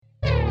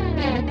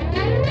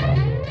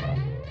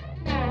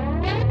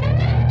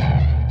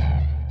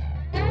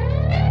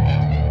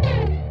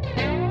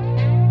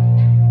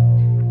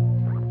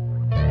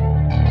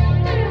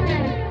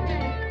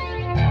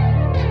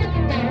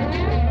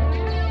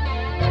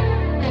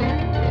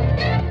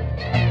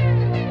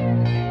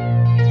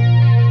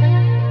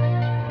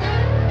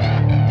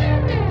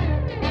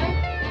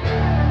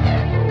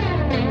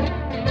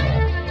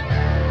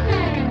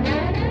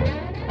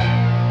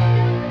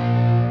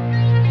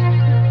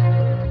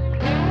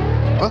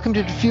Welcome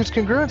to Diffused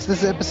Congruence.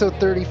 This is episode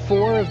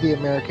 34 of the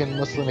American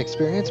Muslim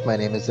Experience. My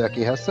name is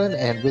Zaki Hassan,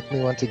 and with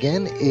me once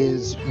again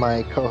is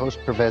my co-host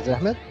Pervez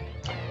Ahmed.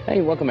 Hey,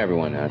 welcome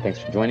everyone. Thanks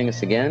for joining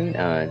us again.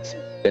 It's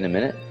been a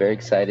minute. Very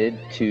excited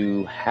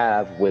to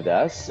have with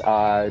us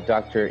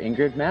Dr.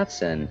 Ingrid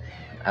Mattson.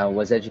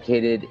 Was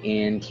educated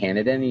in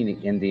Canada and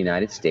in the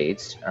United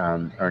States,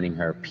 earning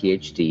her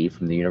PhD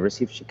from the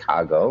University of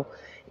Chicago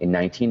in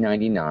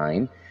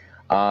 1999.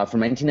 From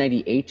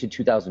 1998 to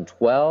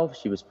 2012,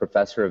 she was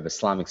professor of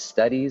Islamic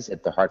Studies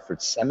at the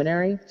Hartford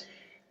Seminary,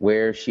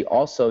 where she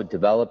also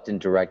developed and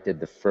directed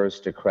the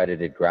first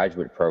accredited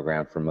graduate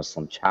program for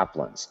Muslim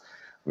chaplains.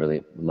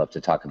 Really would love to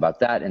talk about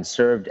that, and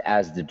served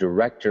as the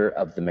director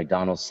of the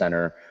McDonald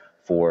Center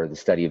for the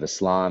Study of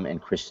Islam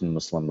and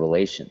Christian-Muslim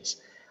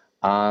Relations.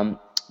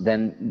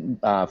 Then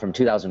from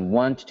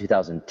 2001 to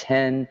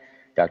 2010,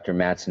 Dr.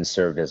 Mattson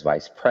served as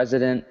vice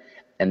president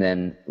and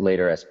then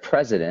later as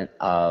president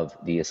of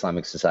the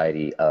Islamic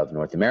Society of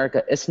North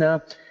America,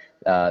 ISNA,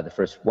 the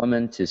first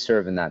woman to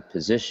serve in that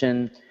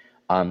position.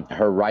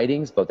 Her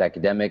writings, both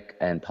academic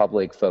and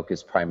public,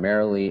 focus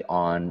primarily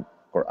on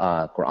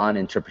Quran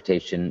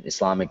interpretation,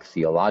 Islamic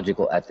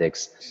theological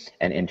ethics,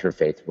 and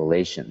interfaith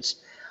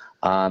relations.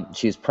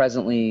 She is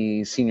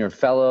presently senior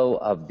fellow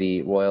of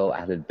the Royal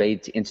Ahlul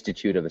Bayt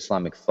Institute of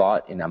Islamic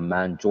Thought in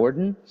Amman,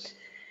 Jordan.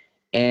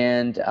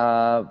 And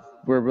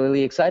we're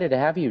really excited to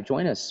have you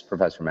join us,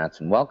 Professor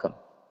Mattson. Welcome.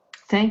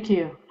 Thank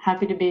you.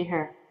 Happy to be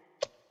here.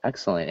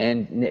 Excellent.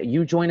 And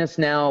you join us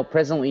now.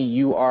 Presently,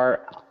 you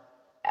are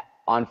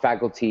on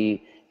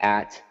faculty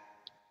at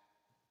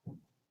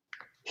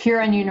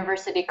Huron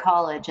University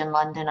College in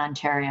London,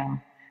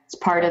 Ontario. It's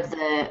part of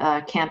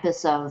the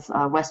campus of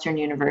Western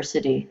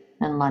University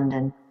in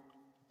London.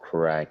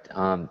 Correct.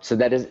 So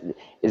that is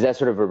that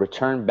sort of a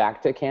return back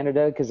to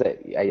Canada? Because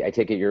I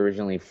take it you're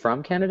originally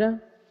from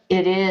Canada?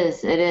 It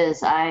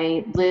is.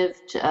 I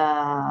lived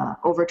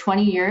over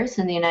 20 years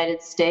in the United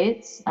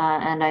States,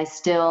 and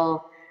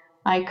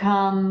I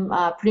come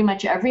pretty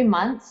much every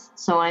month.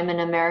 So I'm an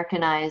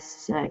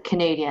Americanized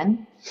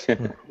Canadian,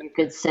 you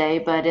could say,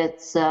 but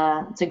it's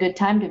a good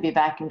time to be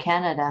back in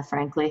Canada,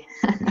 frankly.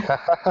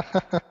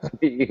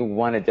 You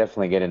want to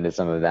definitely get into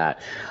some of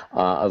that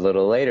a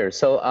little later.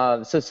 So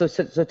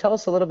tell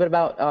us a little bit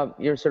about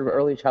your sort of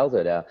early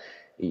childhood.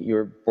 You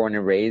were born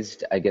and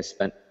raised, I guess,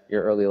 spent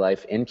your early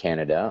life in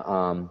Canada.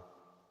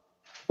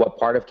 What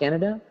part of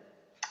Canada?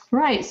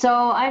 Right.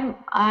 So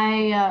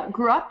I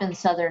grew up in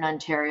Southern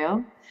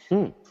Ontario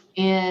in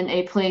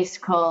a place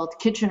called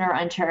Kitchener,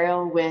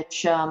 Ontario,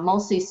 which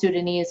mostly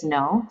Sudanese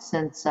know,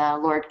 since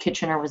Lord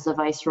Kitchener was the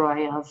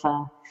Viceroy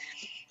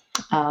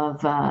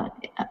of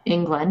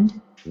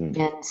England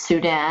in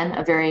Sudan,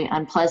 a very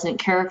unpleasant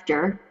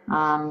character.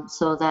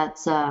 So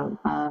that's a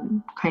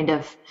kind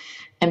of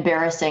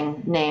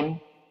embarrassing name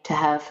to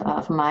have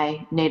of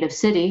my native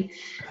city.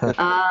 Grew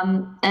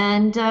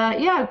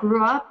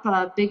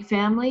up, big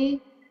family,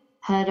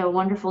 had a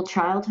wonderful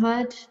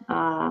childhood,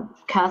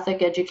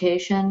 Catholic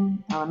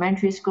education,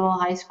 elementary school,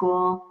 high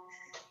school.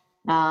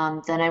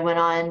 Then I went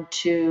on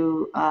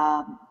to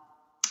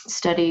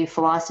study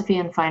philosophy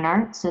and fine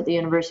arts at the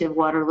University of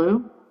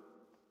Waterloo.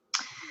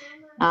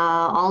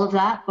 All of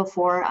that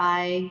before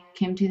I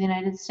came to the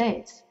United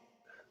States.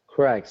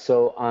 Correct.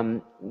 So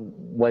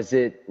was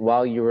it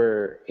while you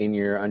were in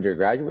your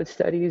undergraduate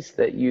studies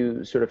that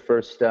you sort of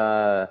first,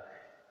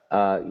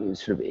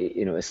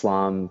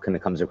 Islam kind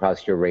of comes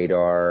across your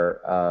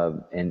radar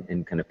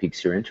and kind of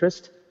piques your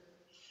interest?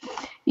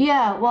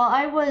 Yeah, well,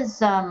 I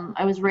was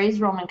raised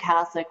Roman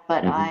Catholic,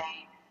 but I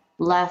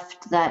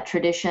left that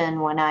tradition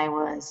when I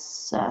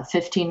was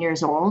 15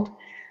 years old,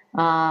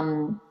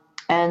 and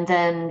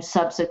then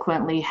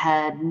subsequently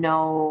had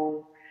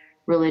no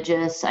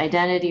religious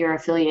identity or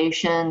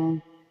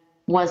affiliation,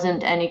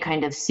 wasn't any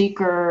kind of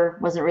seeker,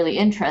 wasn't really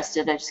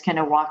interested. I just kind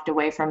of walked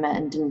away from it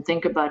and didn't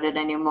think about it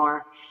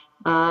anymore.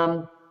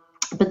 But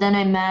then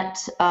I met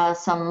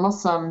some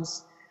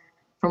Muslims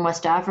from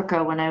West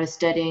Africa when I was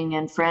studying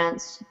in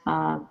France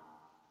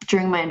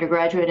during my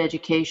undergraduate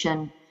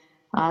education.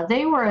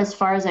 They were, as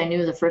far as I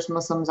knew, the first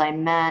Muslims I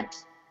met.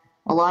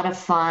 A lot of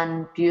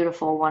fun,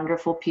 beautiful,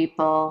 wonderful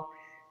people.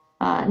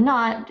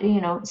 Not,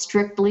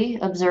 strictly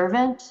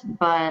observant,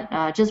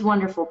 but just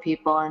wonderful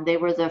people. And they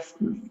were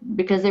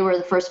because they were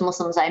the first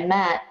Muslims I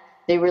met,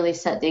 they really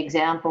set the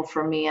example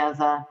for me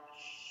of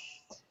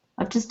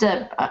just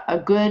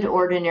a good,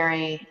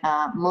 ordinary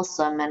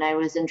Muslim. And I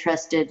was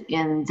interested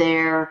in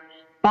their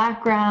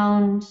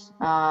background,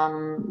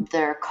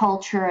 their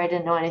culture. I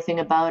didn't know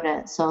anything about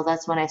it. So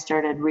that's when I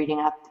started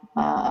reading up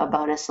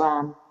about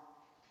Islam.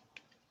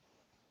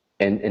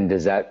 And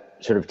does that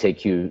sort of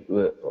take you,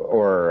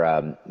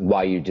 or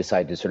why you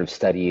decide to sort of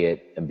study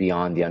it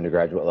beyond the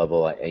undergraduate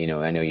level? I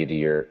know you do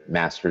your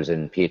master's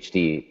and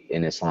PhD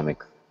in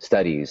Islamic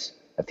Studies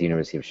at the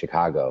University of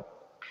Chicago.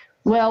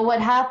 Well, what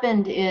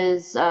happened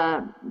is,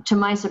 to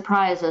my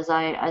surprise, as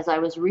I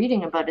was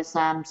reading about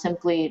Islam,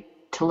 simply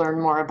to learn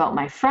more about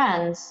my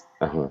friends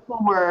who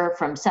were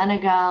from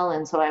Senegal,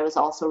 and so I was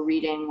also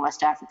reading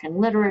West African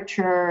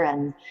literature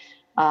and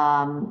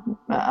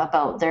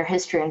about their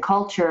history and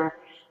culture.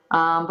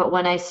 But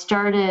when I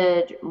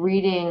started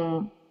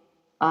reading,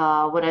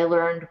 what I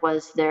learned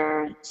was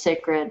their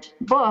sacred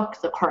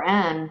book, the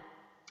Quran.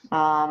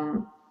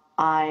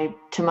 I,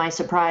 to my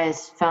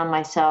surprise, found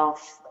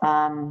myself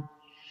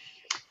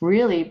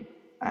really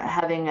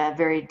having a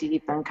very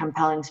deep and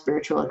compelling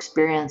spiritual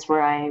experience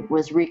where I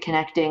was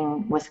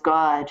reconnecting with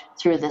God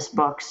through this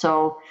book.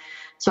 So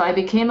I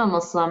became a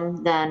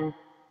Muslim then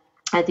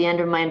at the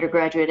end of my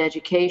undergraduate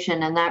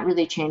education, and that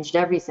really changed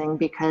everything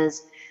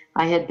because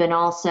I had been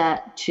all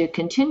set to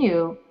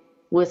continue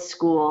with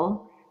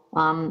school.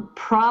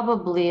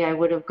 Probably I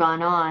would have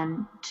gone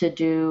on to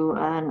do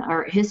an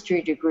art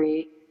history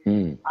degree.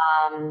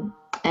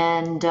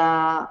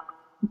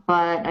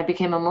 But I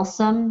became a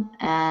Muslim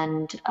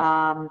and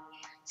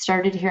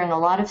started hearing a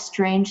lot of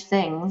strange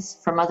things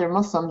from other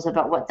Muslims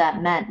about what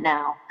that meant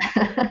now.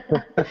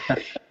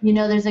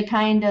 There's a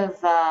kind of,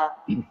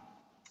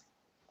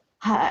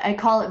 I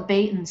call it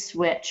bait and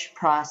switch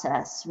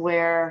process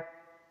where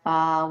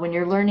when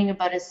you're learning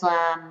about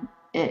Islam,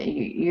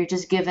 you're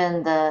just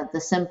given the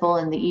simple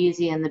and the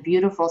easy and the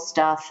beautiful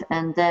stuff.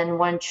 And then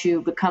once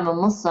you become a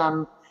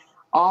Muslim,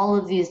 all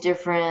of these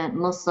different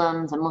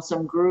Muslims and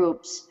Muslim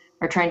groups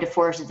are trying to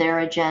force their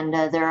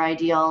agenda, their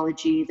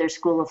ideology, their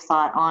school of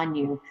thought on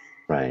you.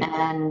 Right.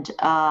 And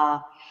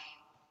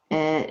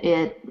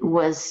it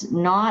was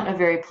not a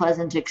very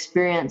pleasant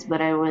experience,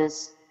 but I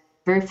was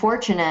very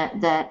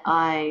fortunate that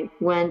I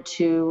went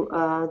to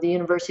the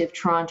University of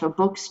Toronto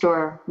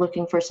bookstore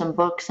looking for some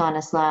books on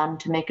Islam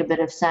to make a bit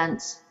of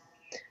sense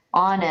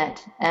on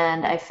it.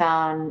 And I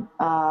found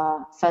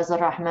Fazl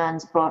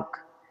Rahman's book,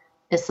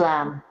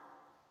 Islam.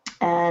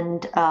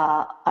 And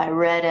I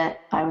read it.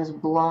 I was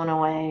blown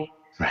away.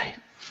 Right.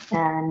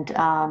 And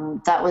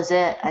that was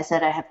it. I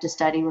said, I have to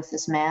study with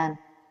this man.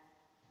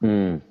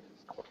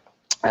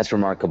 That's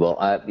remarkable.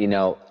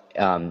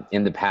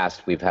 In the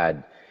past, we've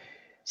had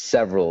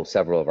several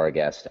of our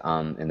guests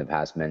in the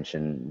past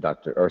mention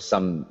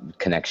some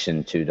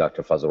connection to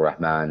Dr. Fazl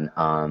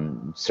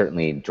Rahman,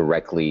 certainly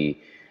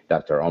directly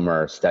Dr.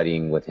 Omar,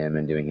 studying with him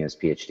and doing his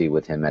PhD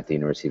with him at the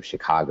University of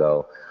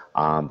Chicago.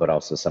 But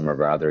also some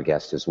of our other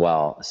guests as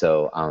well.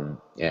 So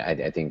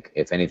I think,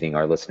 if anything,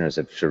 our listeners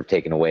have sort of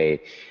taken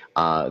away,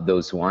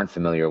 those who aren't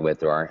familiar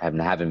with or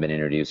haven't been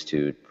introduced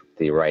to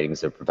the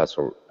writings of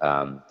Professor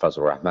Fazl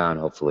Rahman,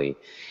 hopefully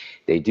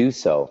they do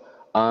so.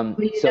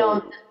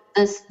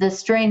 The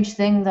strange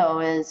thing, though,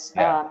 is,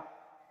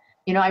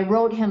 I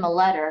wrote him a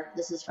letter.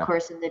 This is, of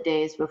course, in the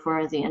days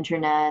before the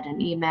internet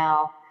and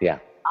email. Yeah.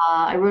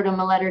 I wrote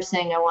him a letter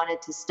saying I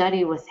wanted to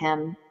study with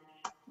him.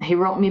 He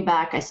wrote me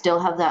back. I still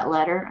have that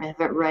letter. I have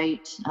it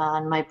right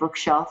on my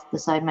bookshelf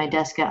beside my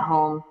desk at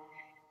home.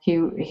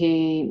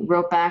 He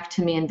wrote back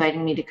to me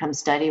inviting me to come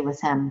study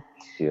with him.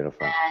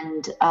 Beautiful.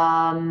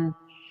 And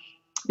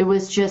it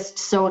was just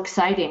so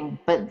exciting.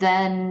 But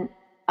then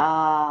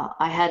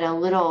I had a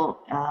little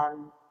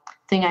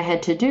thing I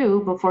had to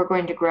do before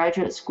going to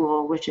graduate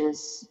school, which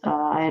is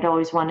I had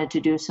always wanted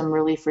to do some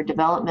relief or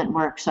development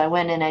work. So I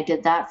went and I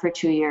did that for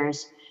 2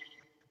 years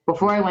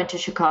before I went to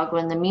Chicago.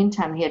 In the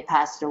meantime, he had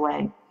passed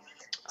away.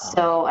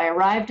 So I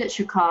arrived at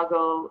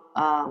Chicago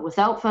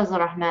without Fazl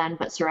Rahman,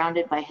 but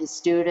surrounded by his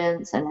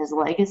students and his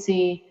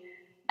legacy.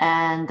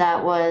 And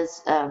that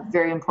was a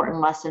very important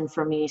lesson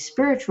for me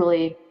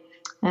spiritually.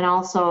 And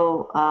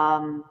also,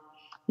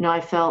 I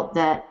felt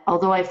that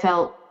although I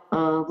felt a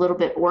little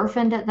bit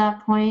orphaned at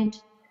that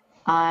point,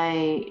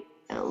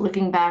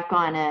 looking back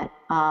on it,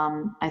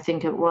 I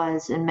think it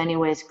was in many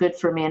ways good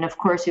for me. And of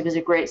course, he was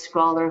a great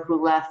scholar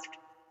who left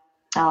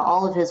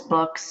all of his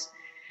books.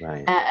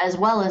 Right. As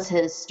well as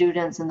his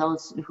students and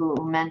those who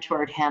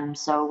mentored him.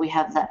 So we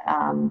have that,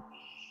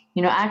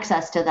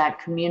 access to that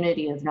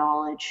community of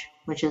knowledge,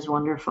 which is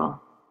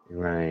wonderful.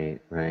 Right.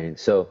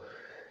 So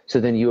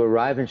then you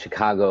arrive in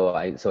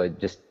Chicago. So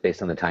just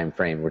based on the time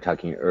frame, we're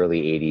talking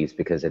early 80s,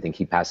 because I think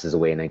he passes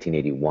away in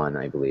 1981,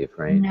 I believe,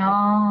 right?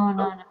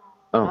 No.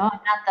 Oh, I'm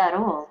not that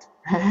old.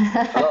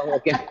 Oh,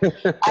 okay.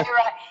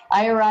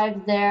 I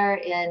arrived there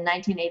in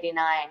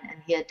 1989,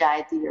 and he had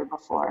died the year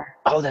before.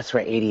 Oh, that's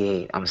right,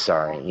 88. I'm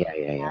sorry.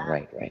 Yeah.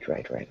 Right.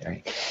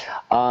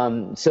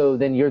 So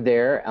then you're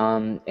there,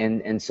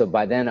 and so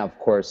by then, of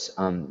course,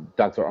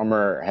 Dr.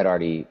 Omar had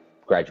already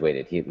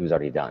graduated. He was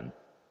already done.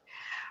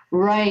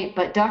 Right,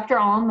 but Dr.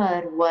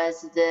 Ahmed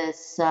was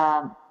this.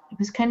 He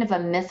was kind of a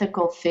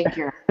mythical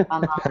figure.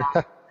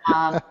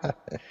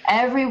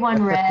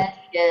 Everyone read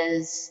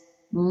his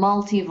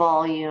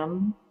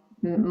multi-volume,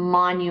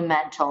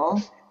 monumental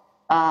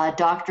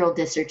doctoral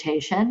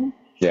dissertation.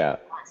 Yeah.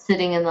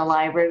 Sitting in the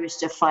library, we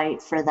used to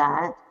fight for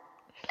that.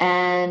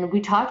 And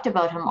we talked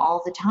about him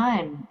all the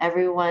time.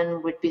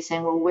 Everyone would be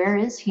saying, well, where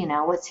is he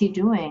now? What's he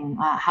doing?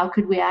 How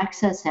could we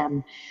access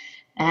him?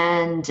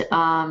 And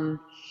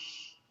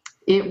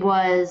he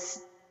was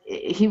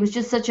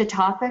just such a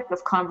topic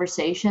of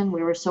conversation.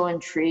 We were so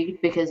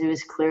intrigued because he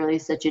was clearly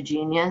such a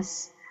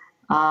genius.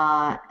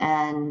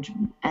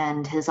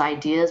 And his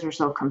ideas were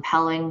so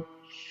compelling.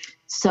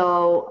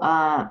 So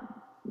a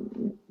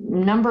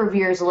number of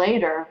years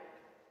later,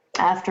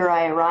 after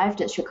I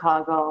arrived at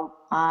Chicago,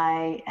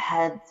 I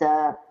had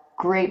the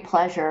great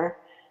pleasure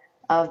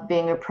of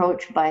being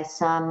approached by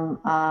some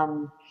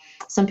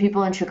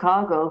people in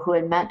Chicago who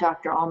had met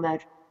Dr.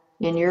 Ahmed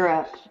in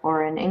Europe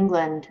or in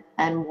England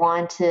and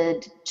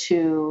wanted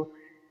to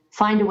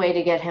find a way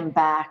to get him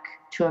back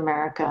to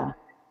America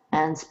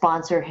and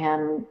sponsor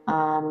him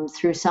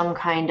through some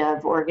kind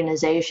of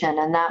organization.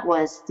 And that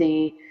was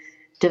the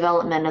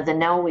development of the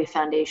Nawawi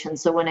Foundation.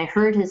 So when I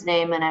heard his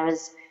name and I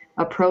was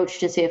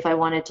approached to see if I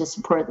wanted to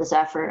support this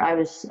effort, I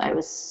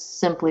was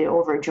simply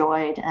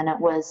overjoyed. And it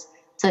was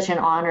such an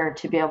honor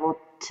to be able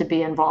to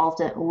be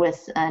involved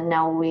with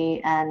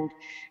Nawawi and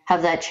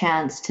have that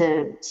chance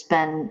to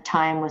spend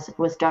time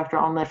with Dr.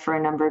 Ahmed for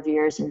a number of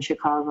years in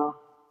Chicago.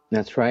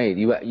 That's right.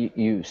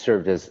 You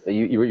served as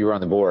you were on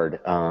the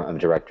board of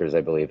directors,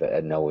 I believe,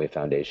 at Nawawi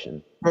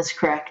Foundation. That's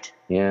correct.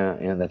 Yeah,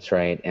 that's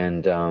right.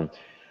 And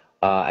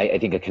I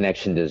think a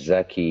connection to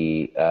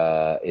Zeki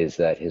is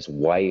that his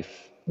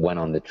wife went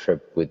on the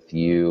trip with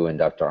you and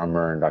Dr.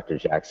 Armour and Dr.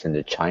 Jackson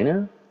to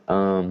China.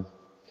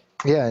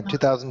 Yeah, in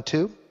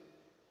 2002.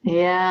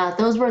 Yeah,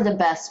 those were the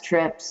best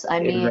trips. I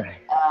mean, Right.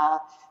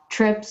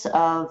 Trips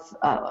of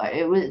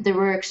they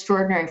were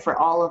extraordinary for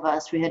all of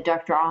us. We had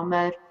Dr.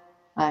 Ahmed,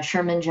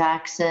 Sherman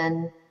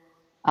Jackson,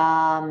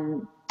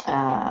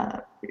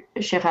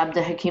 Sheikh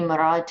Abdul Hakim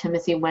Murad,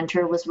 Timothy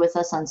Winter was with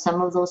us on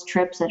some of those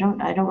trips. I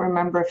don't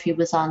remember if he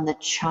was on the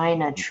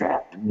China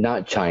trip.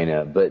 Not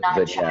China, but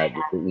China.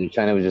 Yeah,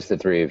 China was just the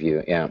three of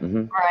you. Yeah.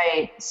 Mm-hmm.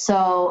 Right.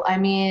 So I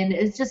mean,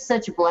 it's just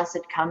such a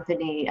blessed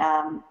company.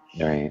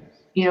 Right.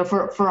 You know,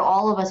 for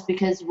all of us,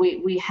 because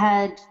we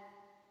had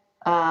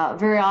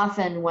very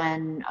often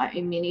when,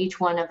 I mean, each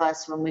one of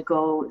us, when we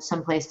go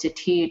someplace to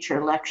teach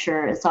or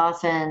lecture, it's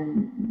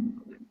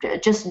often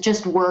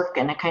just work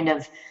and a kind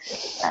of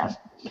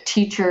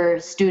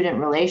teacher-student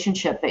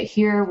relationship. But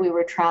here we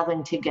were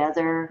traveling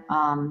together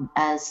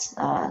as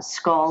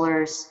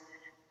scholars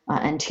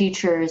and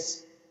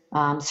teachers.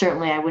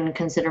 Certainly I wouldn't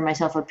consider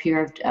myself a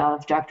peer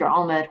of Dr.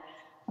 Ahmed.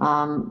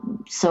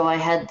 So I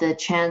had the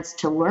chance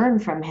to learn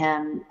from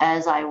him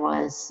as I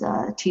was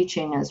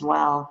teaching as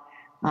well.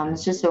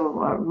 It's just a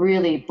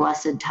really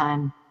blessed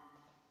time.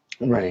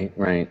 Right.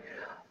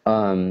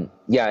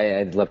 Yeah,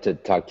 I'd love to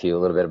talk to you a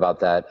little bit about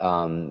that.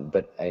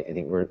 But I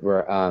think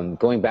we're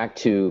going back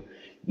to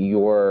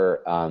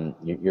your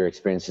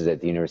experiences at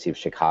the University of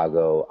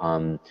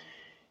Chicago.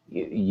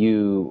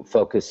 You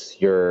focus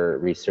your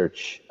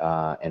research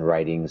and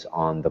writings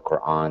on the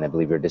Quran. I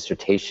believe your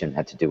dissertation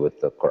had to do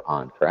with the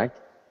Quran, correct?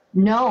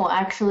 No,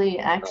 actually,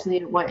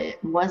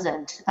 it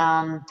wasn't.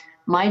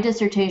 My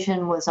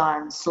dissertation was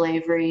on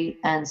slavery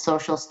and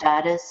social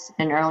status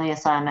in early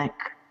Islamic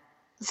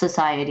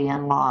society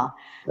and law.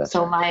 That's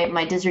so right.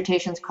 my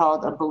dissertation is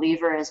called "A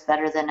Believer is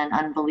Better Than an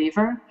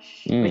Unbeliever,"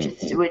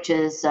 which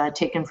is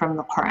taken from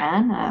the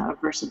Quran, a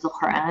verse of the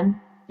Quran.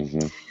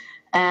 Mm-hmm.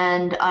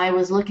 And I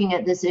was looking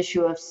at this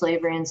issue of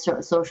slavery and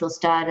social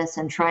status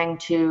and trying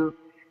to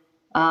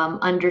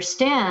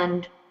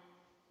understand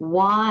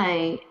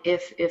why,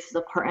 if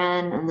the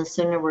Quran and the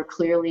Sunnah were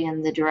clearly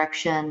in the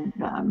direction,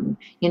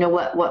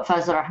 what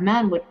Fazl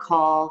Rahman would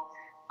call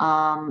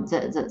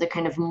the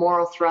kind of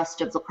moral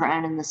thrust of the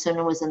Quran and the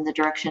Sunnah was in the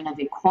direction of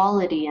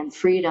equality and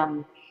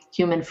freedom,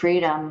 human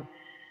freedom,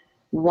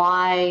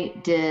 why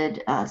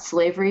did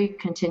slavery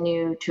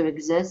continue to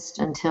exist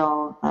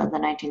until the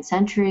 19th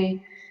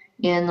century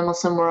in the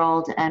Muslim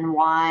world, and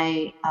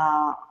why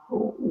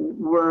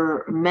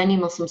were many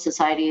Muslim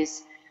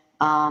societies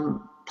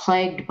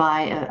plagued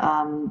by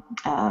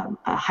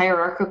a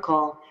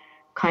hierarchical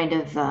kind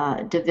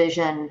of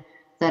division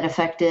that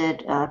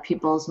affected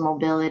people's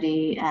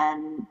mobility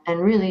and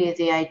really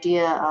the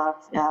idea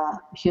of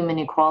human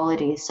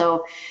equality.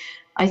 So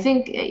I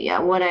think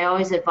what I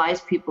always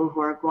advise people who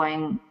are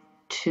going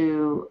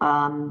to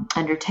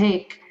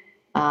undertake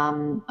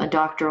a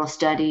doctoral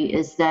study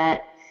is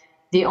that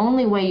the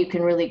only way you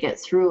can really get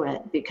through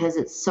it, because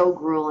it's so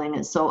grueling,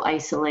 it's so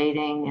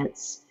isolating,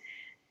 it's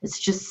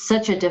just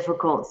such a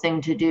difficult thing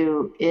to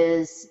do,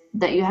 is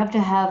that you have to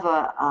have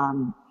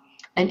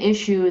an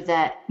issue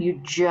that you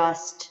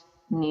just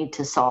need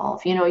to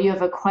solve. You know, you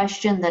have a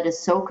question that is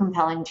so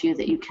compelling to you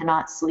that you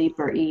cannot sleep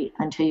or eat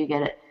until you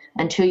get it,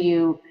 until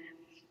you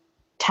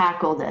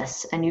tackle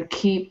this, and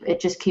it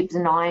just keeps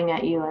gnawing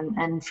at you.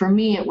 And for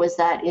me, it was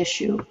that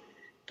issue.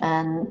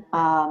 And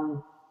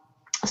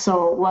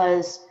so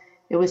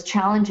it was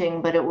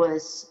challenging, but it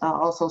was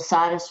also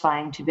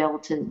satisfying to be able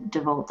to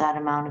devote that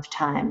amount of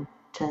time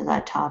to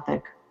that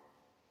topic.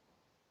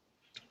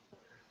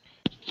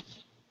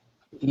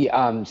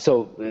 Yeah.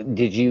 So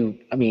did you,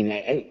 I mean,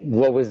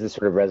 what was the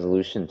sort of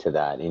resolution to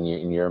that in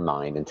your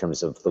mind in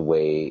terms of the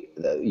way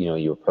that,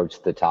 you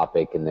approached the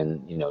topic, and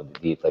then,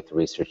 the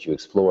research you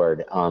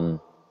explored?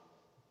 Well,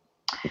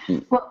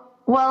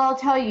 I'll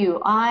tell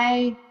you,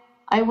 I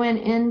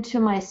went into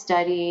my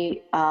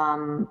study,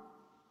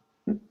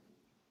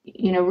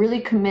 really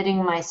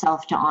committing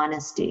myself to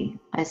honesty.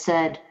 I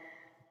said,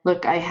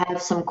 look, I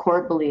have some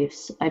core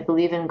beliefs. I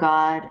believe in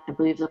God. I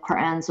believe the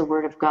Quran's the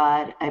word of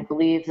God. I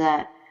believe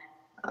that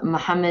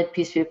Muhammad,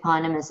 peace be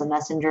upon him, is the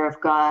messenger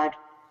of God.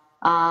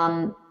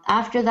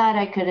 After that,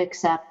 I could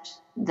accept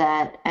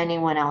that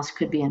anyone else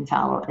could be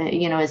infallible,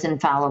 is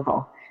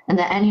infallible, and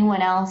that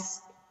anyone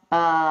else,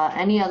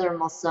 any other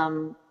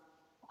Muslim,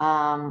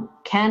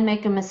 can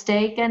make a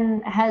mistake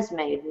and has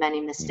made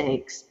many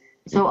mistakes.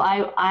 So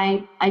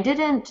I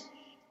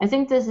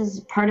think this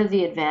is part of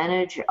the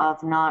advantage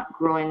of not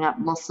growing up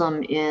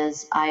Muslim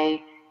is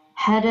I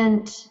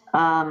didn't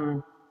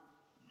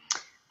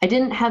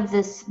have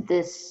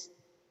this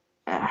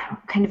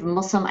kind of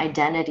Muslim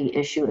identity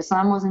issue.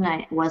 Islam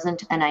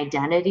wasn't an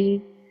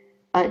identity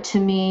to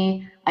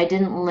me. I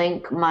didn't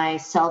link my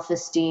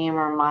self-esteem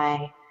or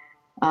my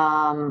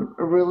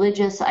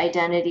religious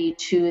identity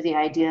to the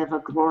idea of a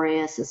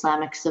glorious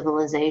Islamic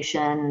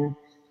civilization.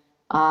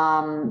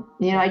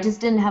 I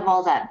just didn't have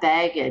all that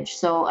baggage.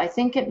 So I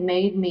think it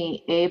made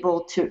me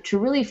able to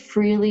really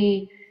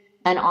freely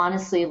and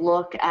honestly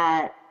look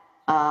at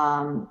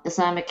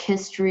Islamic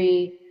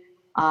history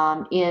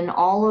in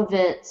all of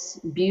its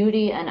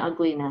beauty and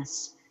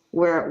ugliness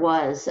where it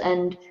was.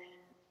 And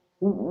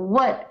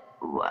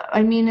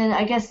and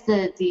I guess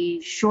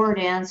the short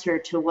answer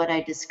to what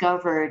I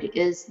discovered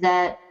is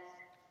that,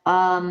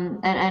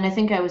 and I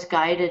think I was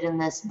guided in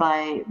this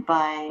by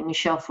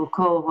Michel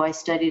Foucault, who I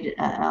studied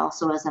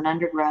also as an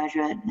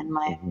undergraduate in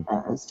my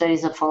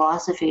studies of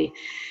philosophy,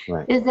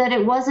 Right. is that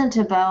it wasn't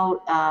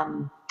about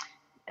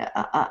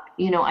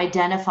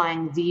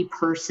identifying the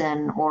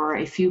person or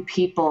a few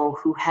people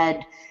who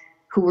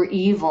were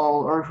evil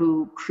or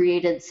who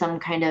created some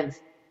kind of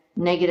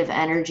negative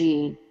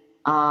energy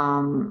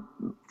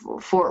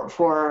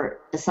for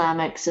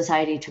Islamic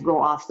society to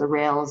go off the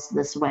rails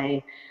this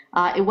way.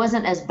 It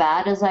wasn't as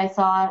bad as I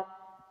thought.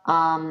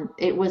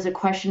 It was a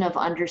question of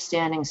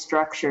understanding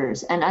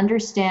structures and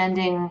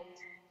understanding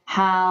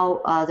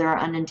how there are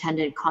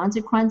unintended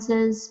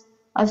consequences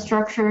of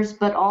structures,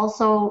 but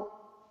also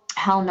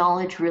how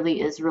knowledge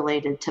really is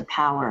related to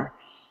power.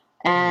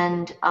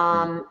 And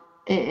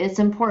it's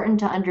important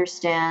to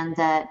understand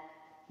that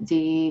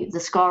the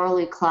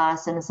scholarly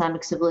class in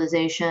Islamic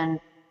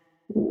civilization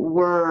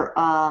were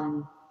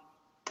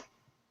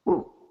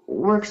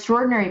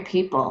extraordinary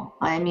people.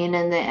 I mean,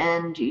 in the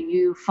end,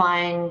 you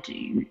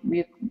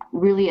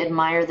really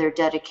admire their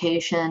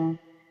dedication.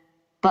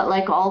 But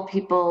like all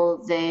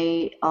people,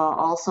 they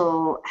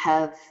also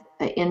have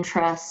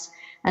interests,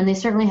 and they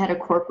certainly had a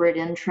corporate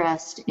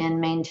interest in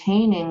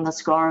maintaining the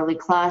scholarly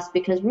class,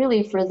 because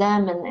really for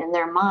them in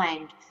their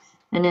mind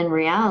and in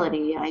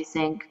reality, I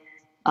think,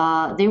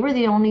 they were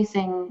the only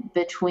thing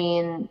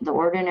between the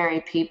ordinary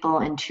people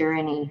and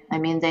tyranny. I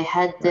mean, they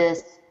had they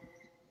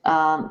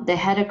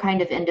had a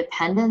kind of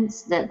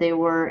independence that they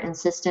were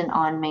insistent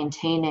on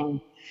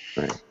maintaining.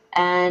 Right.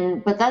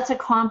 But that's a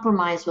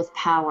compromise with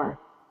power.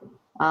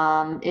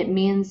 It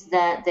means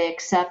that they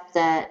accept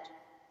that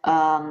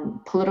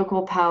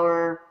political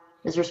power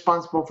is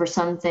responsible for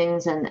some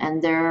things,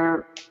 and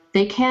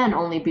they can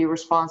only be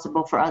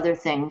responsible for other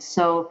things.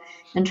 So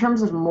in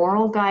terms of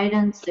moral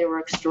guidance, they were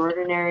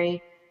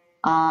extraordinary.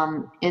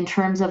 In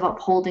terms of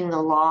upholding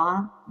the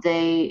law,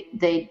 they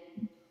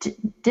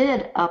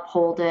did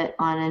uphold it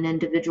on an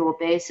individual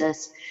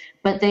basis,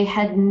 but they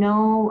had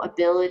no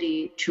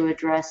ability to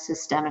address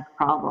systemic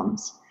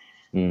problems.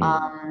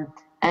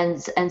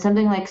 And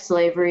something like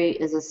slavery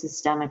is a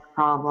systemic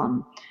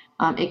problem.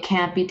 It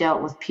can't be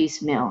dealt with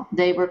piecemeal.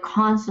 They were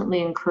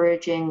constantly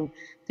encouraging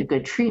the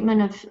good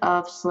treatment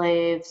of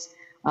slaves,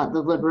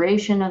 the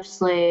liberation of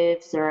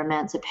slaves, their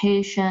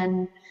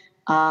emancipation.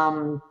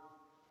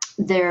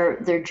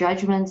 Their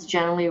judgments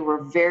generally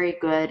were very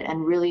good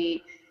and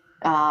really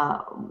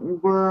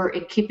were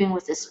in keeping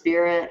with the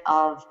spirit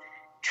of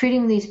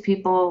treating these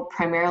people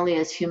primarily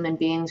as human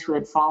beings who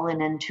had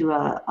fallen into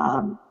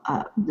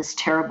this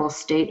terrible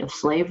state of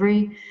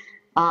slavery,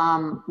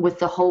 with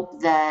the hope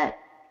that,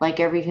 like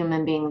every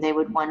human being, they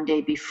would one day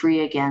be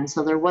free again.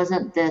 So there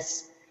wasn't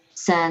this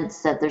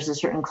sense that there's a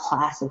certain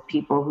class of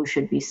people who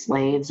should be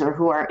slaves or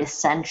who are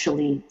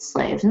essentially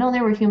slaves. No, they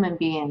were human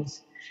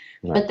beings.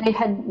 Right. But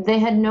they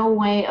had no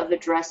way of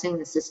addressing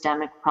the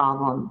systemic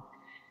problem.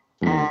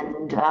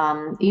 And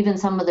even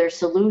some of their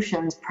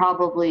solutions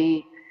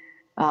probably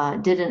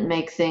didn't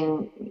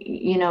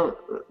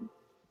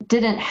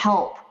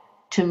help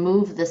to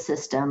move the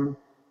system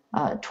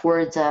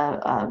towards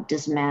a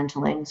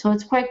dismantling. So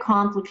it's quite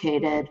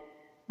complicated,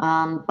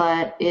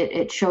 but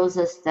it shows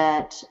us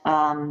that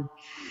none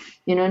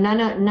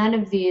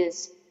of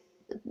these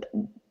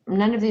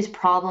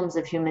problems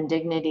of human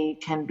dignity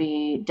can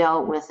be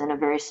dealt with in a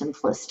very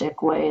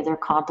simplistic way. They're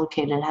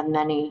complicated and have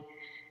many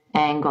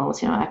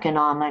angles,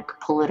 economic,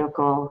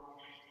 political.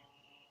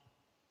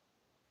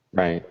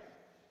 Right.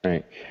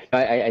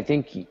 I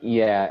think,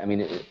 yeah, I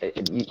mean,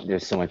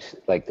 there's so much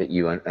like that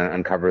you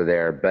uncover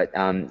there, but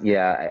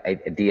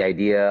the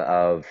idea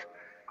of,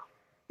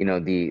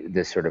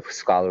 the sort of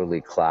scholarly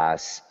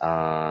class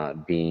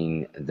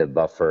being the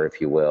buffer,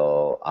 if you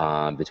will,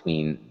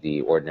 between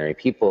the ordinary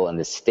people and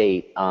the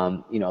state,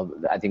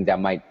 I think that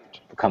might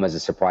come as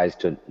a surprise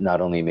to not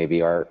only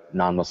maybe our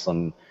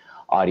non-Muslim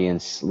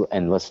audience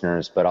and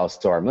listeners, but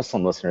also our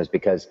Muslim listeners,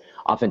 because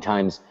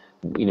oftentimes,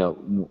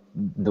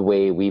 the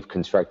way we've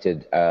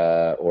constructed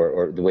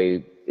or the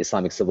way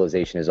Islamic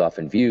civilization is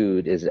often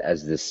viewed is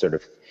as this sort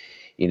of,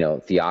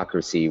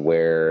 theocracy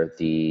where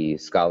the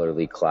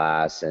scholarly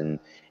class and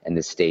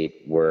the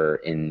state were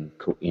in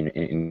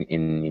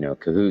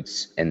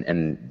cahoots,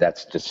 and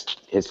that's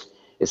just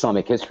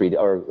Islamic history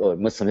or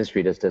Muslim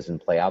history just doesn't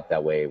play out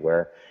that way,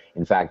 where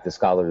in fact the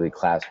scholarly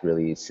class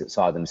really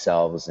saw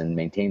themselves and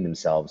maintained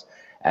themselves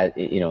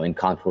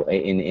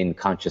in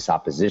conscious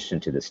opposition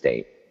to the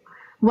state.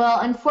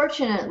 Well,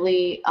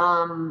 unfortunately,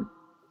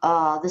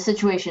 the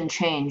situation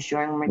changed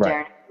during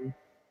modernity. Right.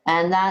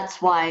 And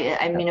that's why,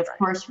 of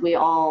course, we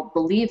all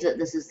believe that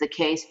this is the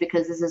case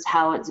because this is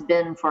how it's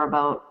been for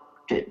about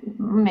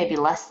maybe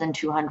less than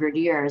 200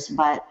 years,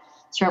 but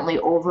certainly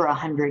over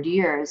 100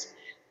 years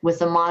with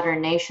the modern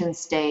nation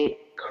state.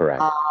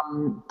 Correct.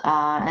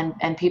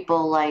 And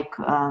people like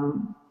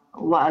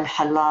Wa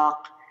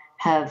al-Halaq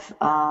have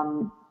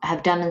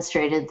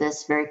demonstrated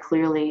this very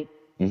clearly.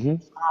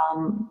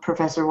 Mm-hmm.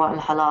 Professor Wa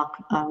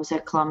al-Halaq was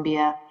at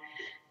Columbia,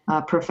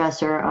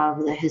 professor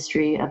of the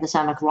history of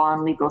Islamic law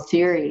and legal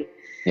theory.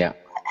 Yeah,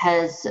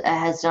 has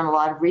done a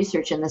lot of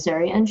research in this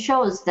area and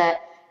shows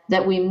that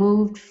we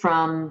moved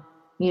from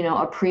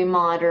a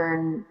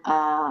pre-modern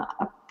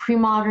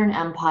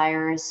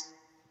empires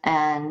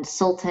and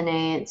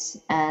sultanates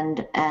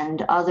and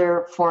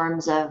other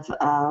forms of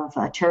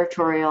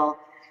territorial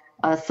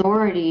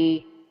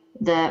authority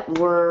that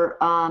were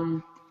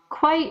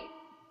quite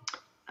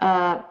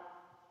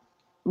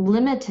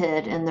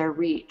limited in their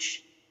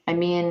reach.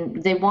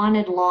 They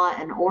wanted law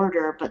and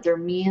order, but their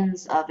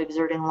means of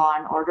exerting law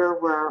and order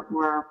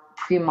were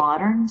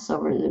pre-modern, so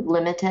were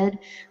limited.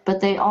 But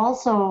they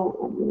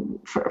also,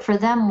 for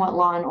them, what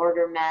law and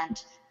order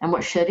meant and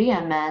what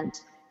Sharia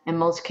meant in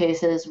most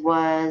cases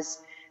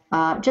was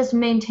just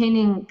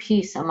maintaining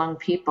peace among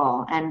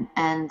people, and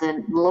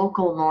the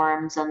local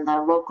norms and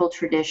the local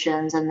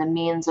traditions and the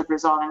means of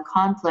resolving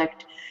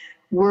conflict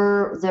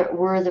were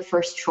the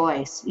first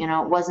choice. It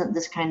wasn't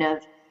this kind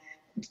of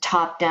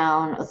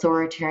top-down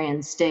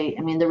authoritarian state.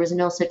 There was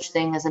no such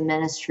thing as a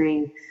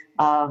ministry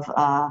of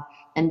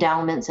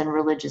endowments and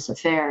religious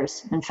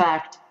affairs. In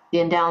fact, the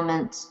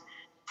endowments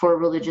for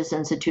religious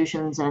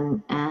institutions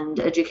and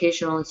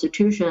educational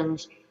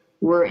institutions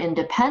were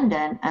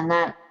independent, and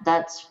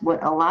that's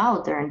what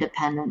allowed their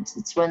independence.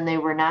 It's when they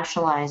were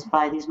nationalized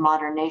by these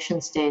modern nation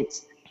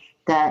states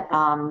that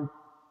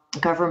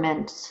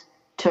governments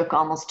took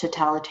almost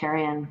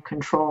totalitarian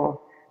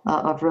control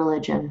of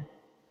religion.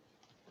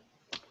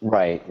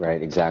 Right,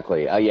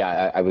 exactly.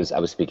 I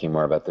was speaking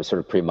more about the sort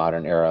of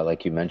pre-modern era,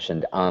 like you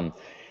mentioned. But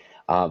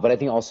I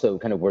think also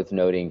kind of worth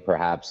noting,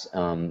 perhaps,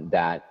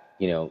 that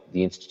the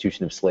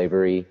institution of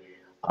slavery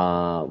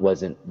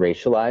wasn't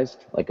racialized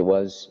like it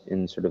was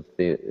in sort of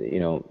the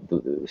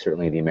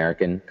certainly the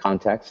American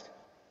context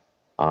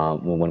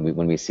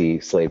when we see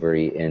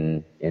slavery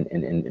in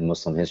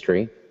Muslim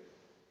history.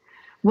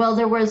 Well,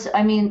 there was,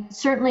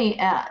 certainly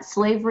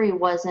slavery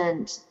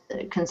wasn't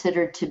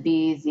considered to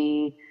be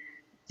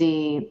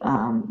the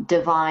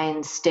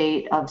divine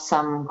state of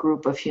some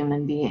group of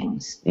human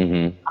beings.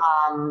 Mm-hmm.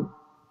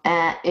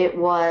 It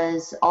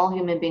was, all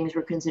human beings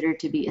were considered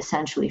to be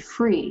essentially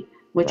free,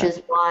 which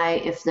is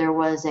why if there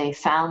was a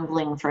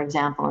foundling, for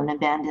example, an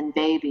abandoned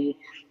baby,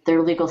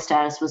 their legal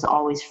status was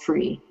always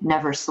free,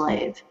 never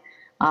slave,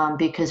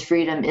 because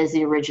freedom is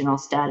the original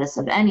status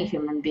of any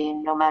human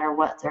being, no matter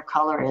what their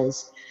color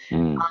is.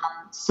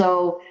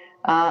 So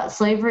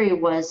slavery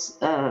was,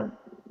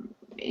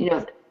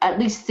 at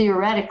least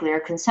theoretically or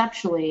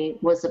conceptually,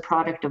 was the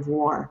product of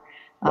war.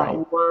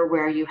 War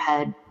where you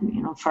had,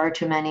 far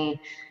too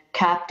many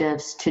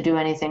captives to do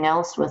anything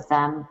else with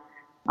them,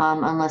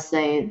 unless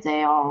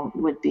they all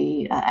would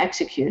be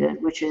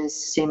executed, which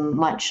seemed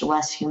much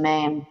less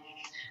humane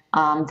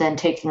than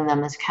taking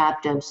them as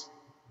captives.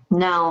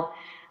 Now,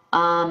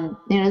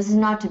 this is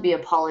not to be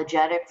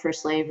apologetic for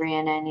slavery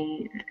in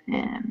any,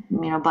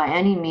 by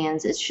any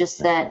means. It's just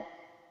that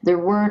there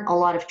weren't a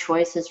lot of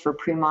choices for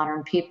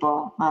pre-modern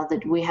people.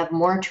 That we have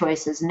more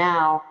choices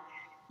now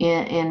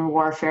in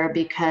warfare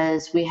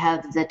because we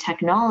have the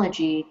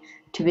technology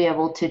to be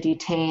able to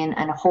detain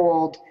and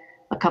hold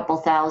a couple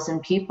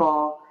thousand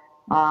people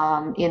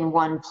in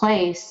one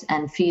place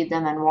and feed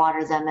them and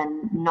water them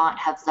and not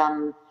have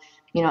them,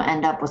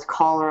 end up with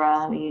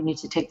cholera. You need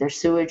to take their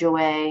sewage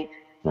away.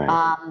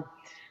 Right.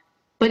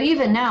 But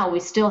even now, we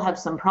still have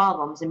some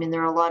problems.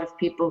 There are a lot of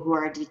people who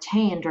are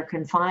detained or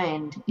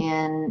confined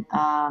in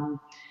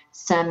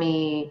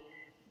semi-penal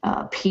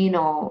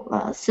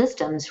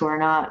systems who are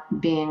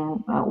not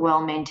being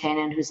well maintained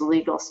and whose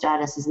legal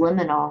status is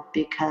liminal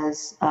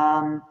because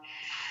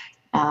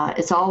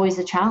it's always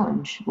a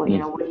challenge. What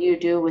do you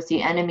do with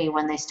the enemy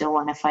when they still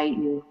want to fight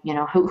you?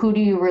 Who do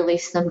you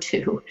release them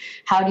to?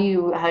 How do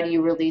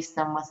you release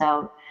them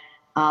without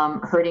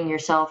hurting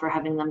yourself or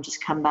having them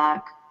just come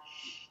back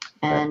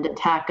and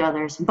attack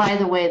others? By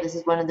the way, this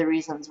is one of the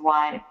reasons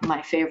why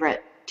my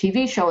favorite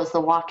TV show is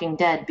The Walking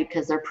Dead,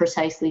 because they're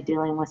precisely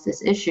dealing with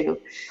this issue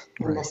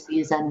in this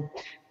season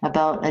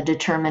about a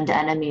determined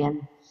enemy.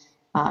 And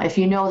if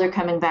you know they're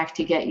coming back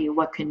to get you,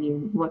 what can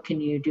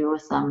you do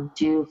with them?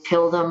 Do you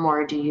kill them,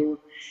 or do you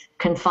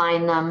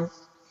confine them?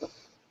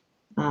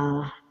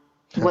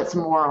 What's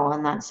moral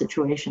in that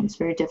situation? It's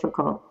very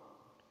difficult.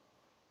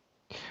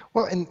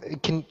 Well,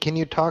 and can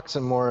you talk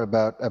some more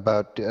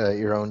about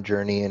your own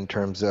journey in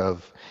terms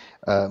of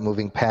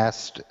moving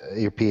past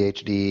your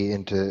PhD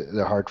into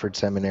the Hartford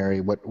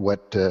Seminary?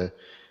 What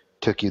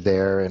took you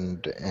there,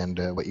 and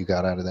what you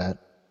got out of that?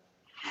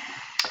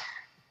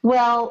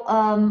 Well,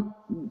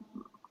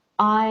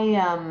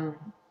 I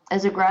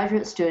as a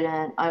graduate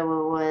student, I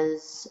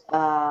was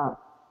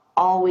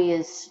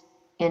always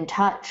in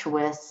touch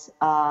with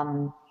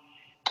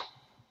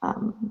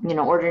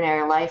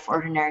ordinary life,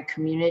 ordinary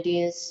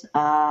communities.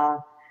 I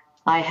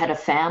had a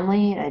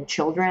family, I had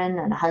children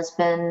and a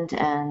husband,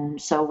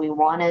 and so we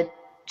wanted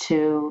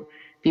to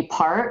be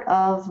part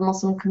of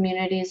Muslim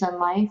communities in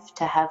life,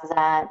 to have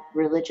that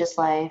religious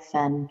life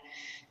and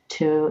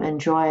to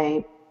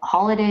enjoy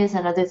holidays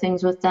and other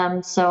things with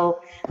them.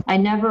 So I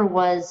never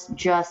was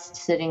just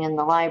sitting in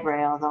the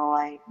library, although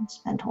I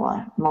spent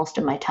most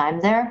of my time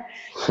there.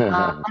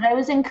 But I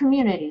was in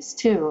communities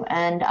too,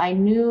 and I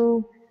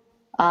knew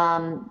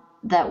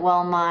that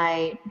while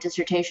my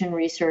dissertation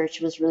research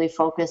was really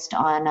focused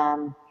on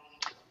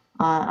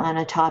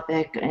a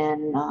topic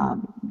in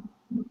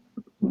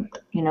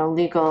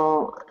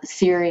legal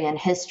theory and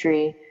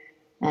history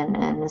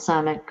and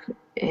Islamic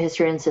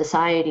history and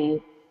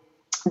society,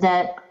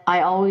 that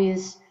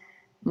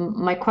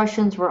my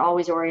questions were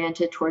always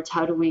oriented towards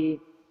how do we,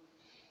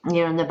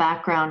 in the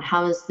background,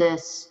 how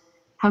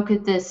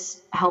could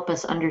this help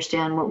us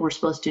understand what we're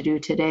supposed to do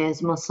today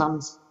as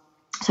Muslims?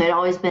 So I'd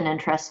always been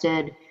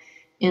interested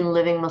in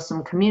living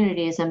Muslim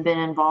communities and been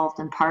involved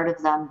in part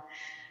of them.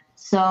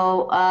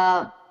 So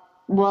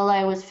while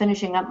I was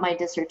finishing up my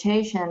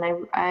dissertation,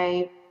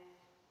 I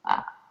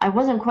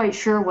wasn't quite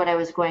sure what I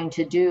was going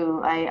to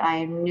do.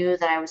 I knew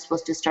that I was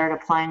supposed to start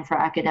applying for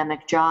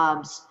academic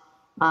jobs.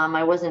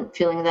 I wasn't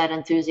feeling that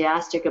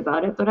enthusiastic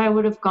about it, but I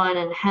would have gone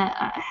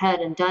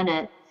ahead and done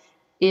it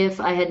if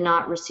I had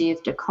not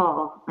received a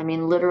call. I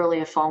mean,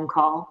 literally a phone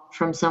call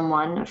from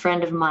someone, a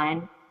friend of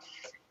mine,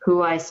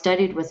 who I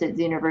studied with at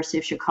the University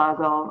of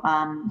Chicago.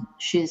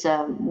 She's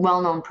a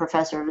well-known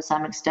professor of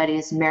Islamic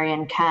studies,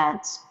 Marian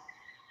Katz.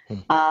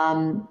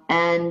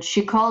 And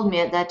she called me.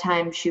 At that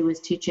time, she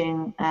was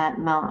teaching at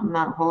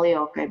Mount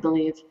Holyoke, I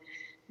believe,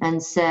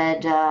 and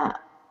said,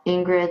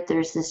 Ingrid,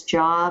 there's this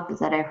job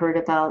that I heard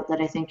about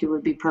that I think you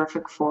would be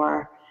perfect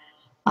for.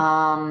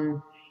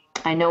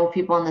 I know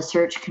people on the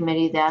search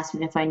committee. They asked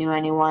me if I knew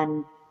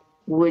anyone.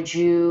 Would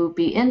you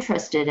be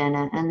interested in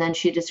it? And then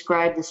she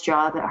described this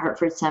job at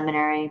Hartford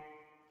Seminary,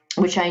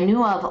 which I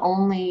knew of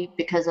only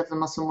because of the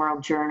Muslim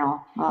World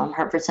Journal.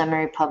 Hartford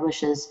Seminary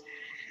publishes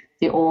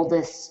the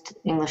oldest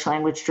English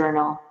language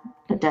journal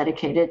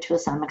dedicated to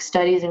Islamic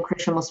studies and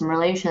Christian-Muslim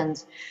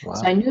relations. Wow.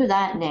 So I knew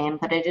that name,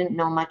 but I didn't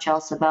know much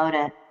else about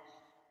it.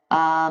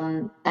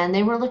 And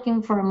they were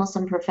looking for a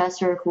Muslim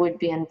professor who would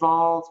be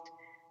involved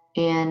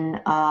in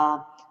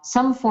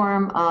some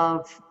form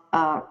of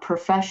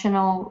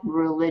professional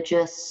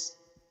religious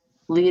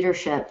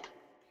leadership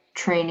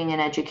training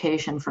and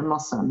education for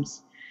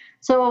Muslims.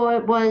 So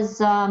it was,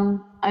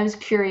 I was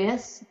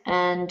curious,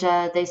 and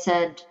they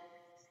said,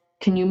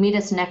 can you meet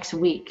us next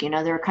week? They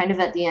were kind of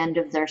at the end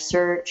of their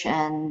search,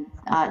 and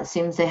it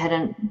seems they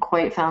hadn't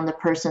quite found the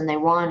person they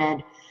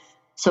wanted.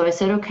 So I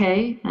said,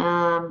 okay.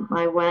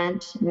 I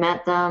went,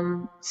 met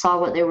them, saw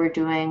what they were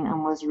doing,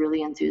 and was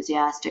really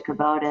enthusiastic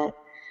about it.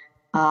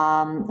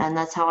 And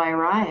that's how I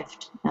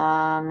arrived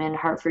in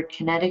Hartford,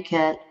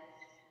 Connecticut,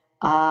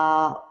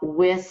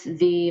 with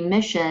the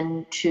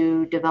mission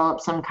to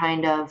develop some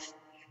kind of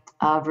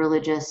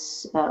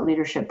religious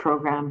leadership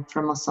program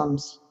for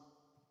Muslims.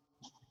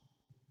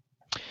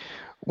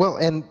 Well,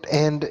 and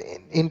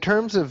in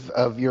terms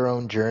of your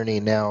own journey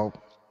now,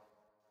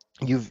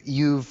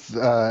 you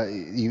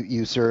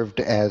served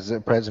as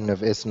president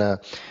of ISNA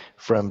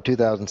from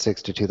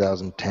 2006 to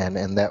 2010,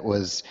 and that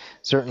was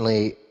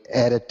certainly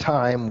at a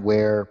time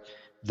where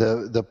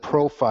the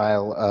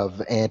profile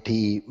of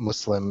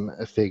anti-Muslim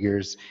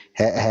figures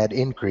had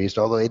increased,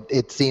 although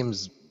it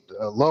seems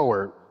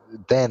lower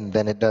then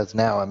than it does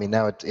now. I mean,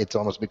 now it's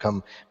almost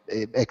become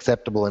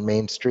acceptable and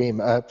mainstream.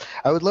 I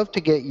would love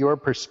to get your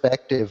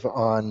perspective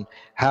on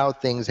how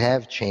things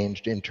have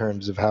changed in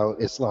terms of how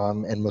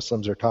Islam and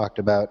Muslims are talked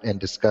about and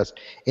discussed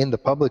in the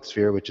public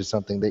sphere, which is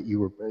something that you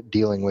were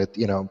dealing with,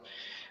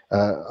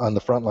 on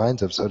the front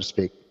lines of, so to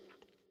speak.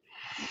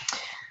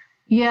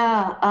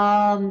 Yeah,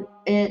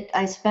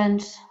 I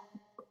spent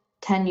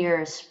 10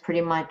 years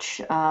pretty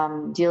much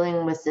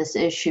dealing with this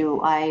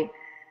issue.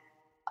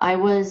 I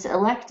was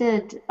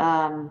elected,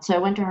 so I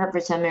went to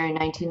Hartford Seminary in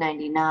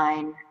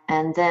 1999,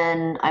 and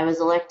then I was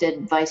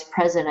elected vice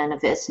president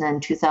of ISNA in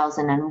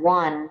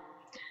 2001,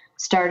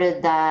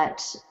 started that,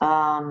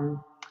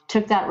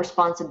 took that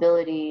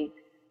responsibility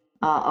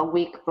a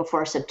week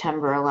before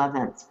September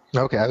 11th.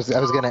 Okay, I was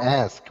going to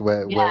ask.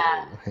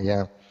 Yeah.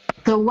 Yeah.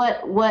 So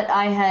what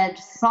I had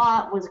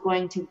thought was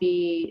going to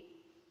be,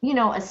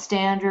 a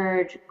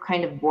standard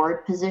kind of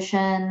board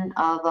position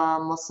of a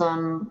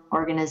Muslim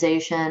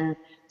organization,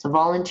 it's a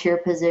volunteer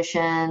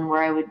position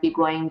where I would be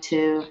going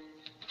to,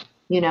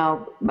 be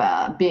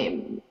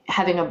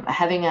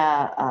having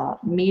a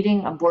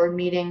meeting, a board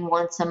meeting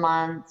once a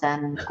month,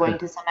 and going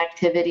to some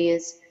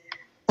activities,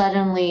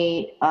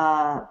 suddenly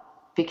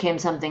became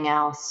something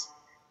else.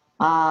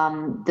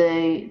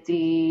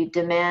 The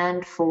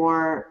demand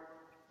for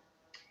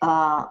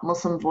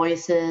Muslim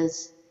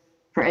voices,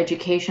 for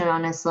education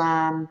on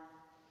Islam,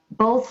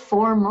 both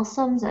for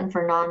Muslims and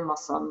for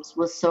non-Muslims,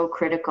 was so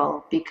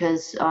critical,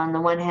 because on the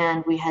one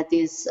hand we had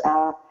these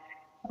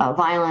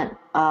violent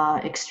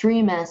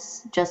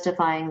extremists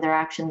justifying their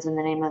actions in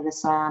the name of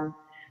Islam,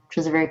 which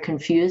was very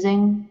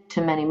confusing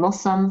to many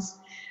Muslims,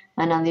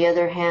 and on the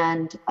other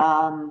hand,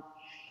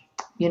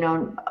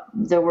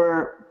 there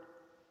were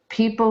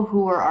people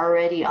who were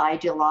already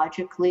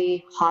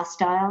ideologically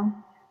hostile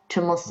to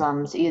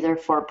Muslims, either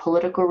for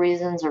political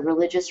reasons or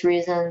religious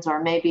reasons,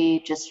 or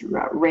maybe just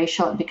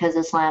racial, because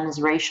Islam is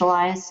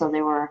racialized. So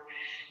they were,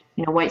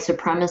 white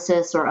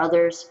supremacists or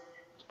others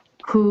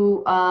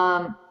who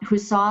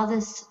saw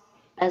this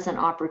as an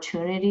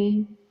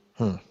opportunity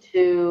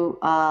to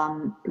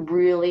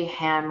really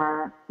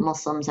hammer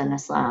Muslims and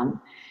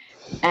Islam.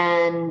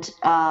 And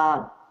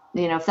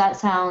if that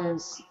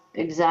sounds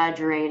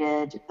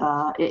exaggerated,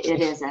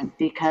 it isn't,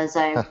 because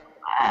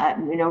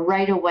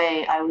right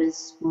away I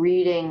was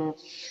reading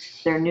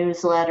their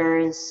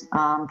newsletters,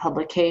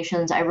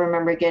 publications. I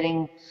remember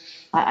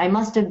I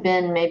must have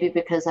been, maybe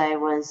because I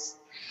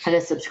had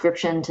a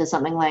subscription to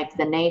something like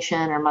The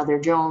Nation or Mother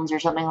Jones or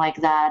something like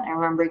that. I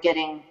remember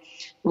getting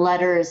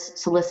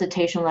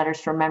solicitation letters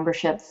for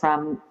membership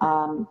from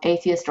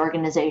atheist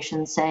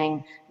organizations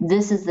saying,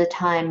 this is the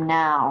time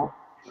now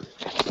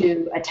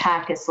to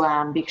attack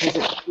Islam because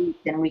it's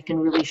weak and we can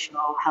really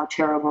show how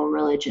terrible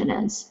religion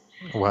is.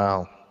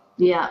 Wow.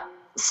 Yeah.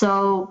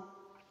 So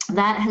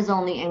that has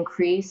only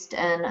increased,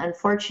 and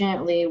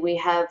unfortunately we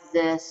have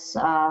this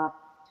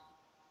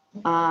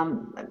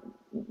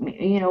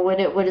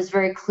what is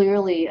very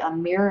clearly a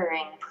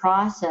mirroring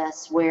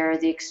process where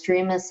the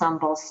extremists on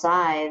both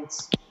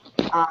sides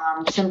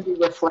simply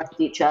reflect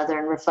each other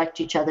and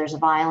reflect each other's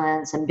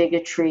violence and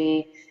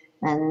bigotry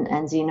and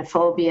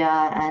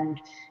xenophobia, and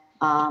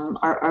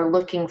are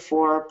looking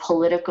for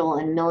political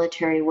and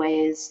military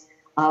ways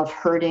of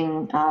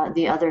hurting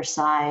the other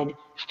side.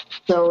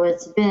 So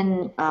it's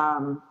been,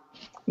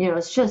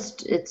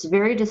 it's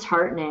very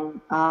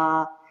disheartening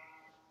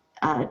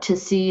to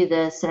see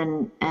this,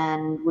 and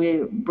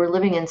we're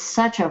living in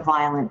such a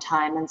violent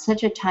time, and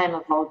such a time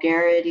of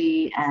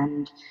vulgarity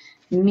and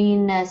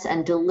meanness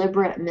and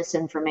deliberate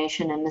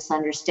misinformation and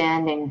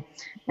misunderstanding.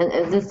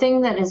 And the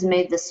thing that has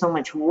made this so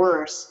much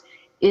worse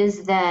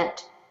is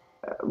that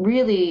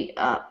really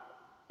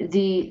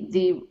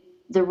the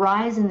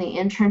rise in the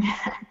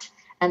internet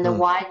and the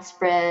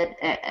widespread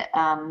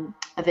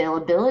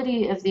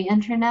availability of the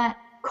internet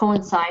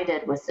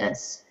coincided with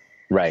this.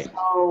 Right.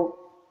 So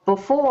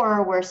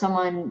before, where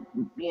someone,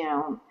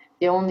 the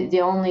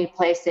only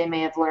place they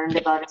may have learned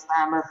about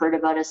Islam or heard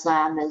about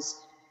Islam is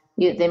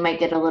they might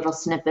get a little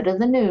snippet of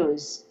the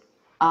news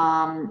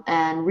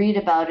and read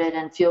about it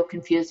and feel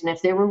confused. And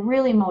if they were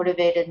really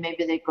motivated,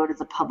 maybe they'd go to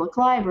the public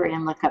library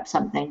and look up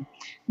something.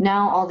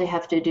 Now all they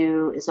have to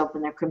do is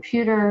open their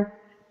computer,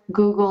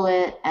 Google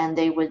it, and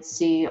they would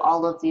see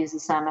all these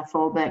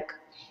Islamophobic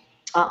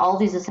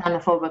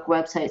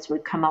websites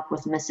would come up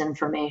with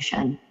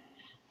misinformation.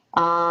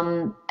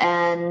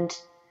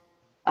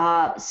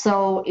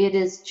 So it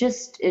is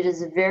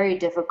very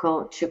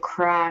difficult to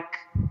crack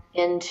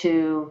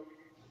into,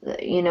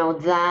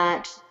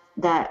 that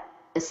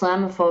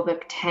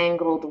Islamophobic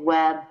tangled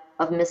web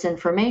of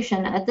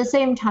misinformation. At the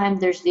same time,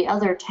 there's the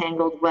other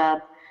tangled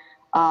web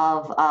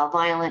of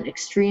violent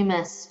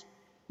extremist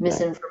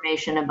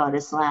misinformation about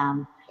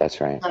Islam. That's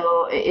right.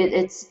 So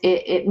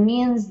it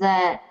means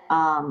that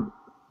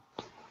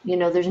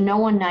there's no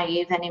one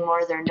naive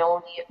anymore. There are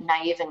no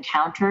naive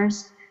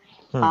encounters.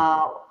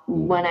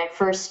 When I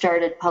first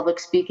started public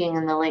speaking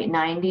in the late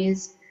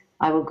 90s,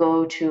 I would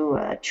go to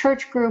a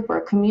church group or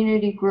a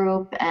community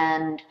group,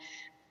 and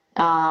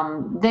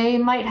they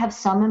might have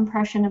some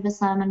impression of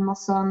Islam and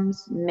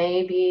Muslims,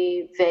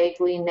 maybe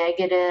vaguely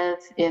negative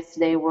if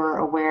they were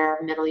aware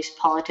of Middle East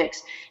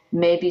politics,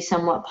 maybe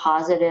somewhat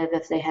positive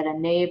if they had a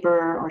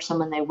neighbor or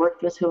someone they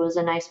worked with who was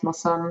a nice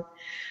Muslim.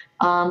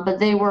 But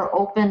they were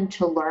open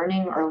to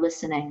learning or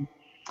listening.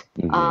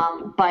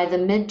 By the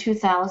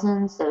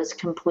mid-2000s, it was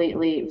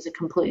a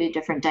completely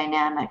different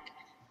dynamic.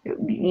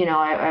 I'd be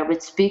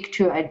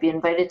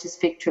invited to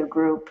speak to a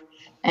group,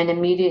 and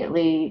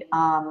immediately,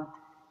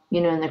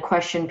 in the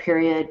question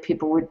period,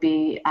 people would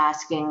be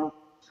asking,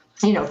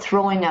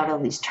 throwing out all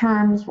these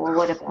terms. Well,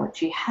 what about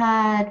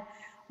jihad?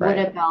 Right.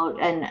 What about,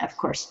 and of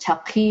course,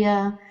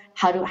 taqiyya?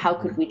 How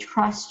could we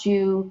trust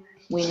you?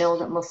 We know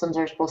that Muslims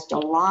are supposed to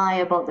lie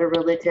about their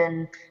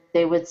religion.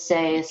 They would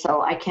say,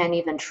 so I can't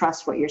even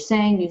trust what you're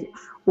saying.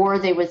 Or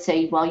they would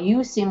say, well,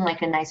 you seem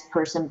like a nice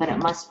person, but it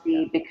must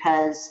be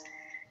because,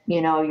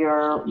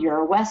 you're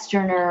a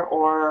Westerner,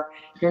 or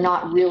you're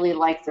not really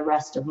like the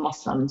rest of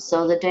Muslims.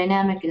 So the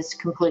dynamic is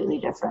completely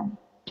different.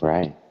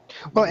 Right.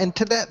 Well, and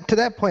to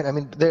that point, I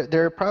mean,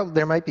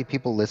 there might be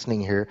people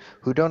listening here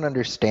who don't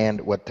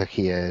understand what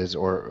taqiyya is,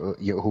 or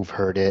who've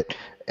heard it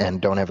and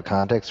don't have a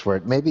context for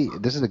it. Maybe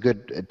this is a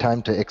good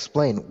time to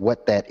explain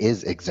what that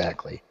is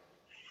exactly.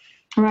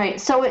 Right.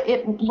 So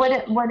what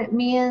it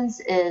means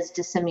is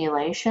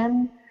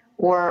dissimulation,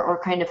 or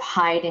kind of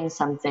hiding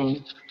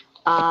something,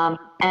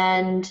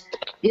 and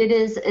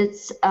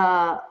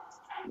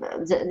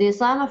the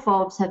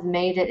Islamophobes have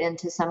made it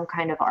into some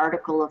kind of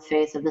article of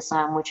faith of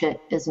Islam, which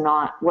it is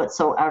not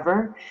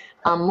whatsoever.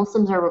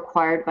 Muslims are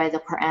required by the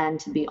Quran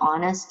to be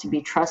honest, to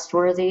be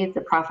trustworthy.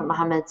 The Prophet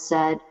Muhammad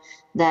said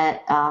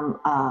that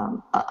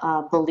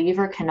a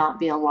believer cannot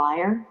be a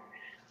liar.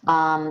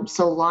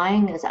 So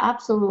lying is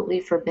absolutely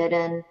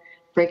forbidden.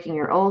 Breaking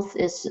your oath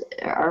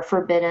are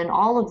forbidden.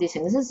 All of these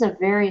things. This is a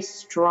very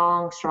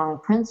strong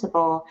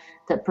principle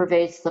that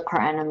pervades the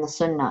Quran and the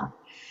Sunnah.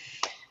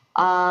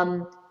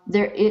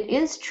 It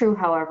is true,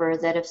 however,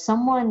 that if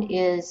someone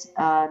is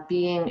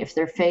if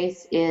their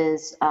faith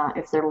is,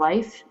 if their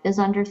life is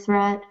under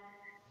threat,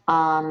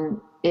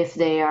 if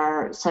they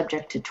are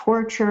subject to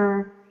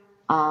torture,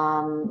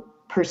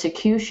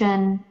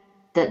 persecution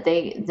that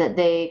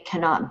they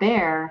cannot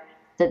bear,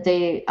 that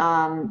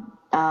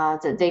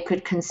they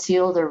could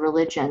conceal their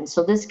religion.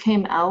 So this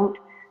came out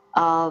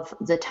of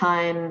the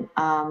time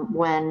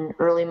when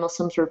early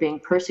Muslims were being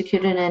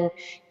persecuted, and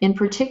in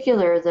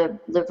particular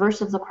the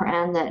verse of the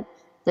Quran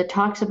that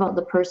talks about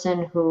the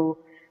person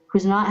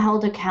who's not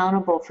held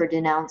accountable for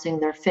denouncing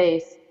their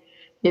faith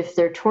if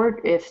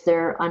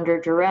they're under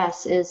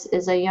duress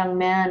is a young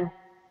man,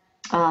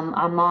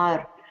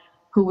 Ammar,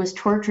 who was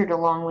tortured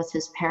along with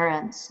his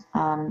parents,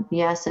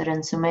 Yasir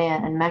and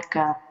Sumaya in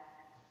Mecca,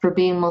 for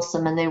being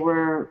Muslim, and they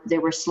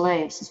were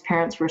slaves. His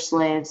parents were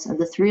slaves, and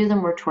the three of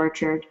them were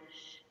tortured.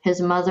 His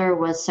mother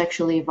was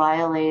sexually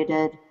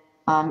violated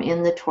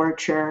in the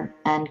torture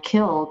and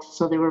killed,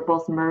 so they were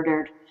both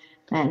murdered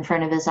in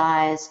front of his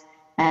eyes.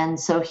 And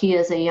so he,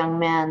 as a young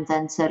man,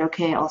 then said,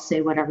 okay, I'll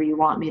say whatever you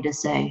want me to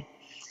say.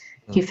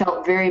 He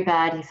felt very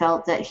bad. He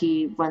felt that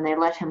when they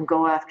let him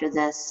go after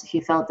this,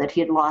 he felt that he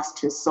had lost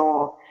his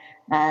soul.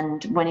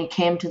 And when he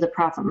came to the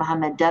Prophet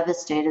Muhammad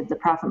devastated, the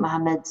Prophet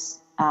Muhammad's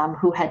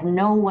who had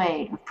no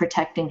way of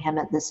protecting him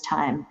at this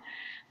time.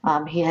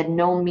 He had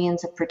no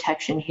means of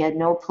protection. He had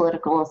no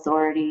political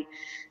authority.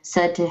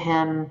 Said to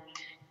him,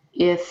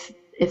 if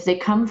they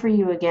come for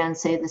you again,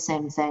 say the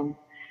same thing.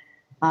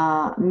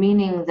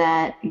 Meaning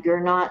that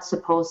you're not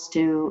supposed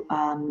to,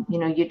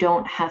 you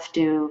don't have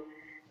to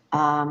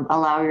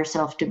allow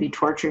yourself to be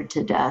tortured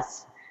to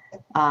death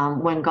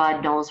when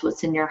God knows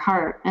what's in your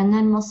heart. And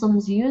then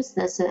Muslims use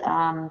this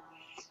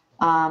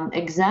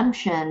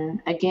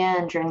exemption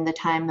again during the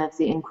time of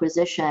the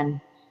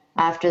Inquisition,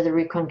 after the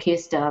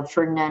Reconquista of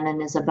Ferdinand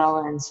and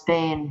Isabella in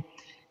Spain,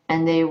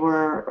 and they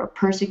were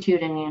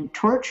persecuting and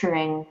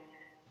torturing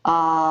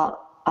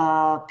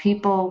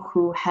people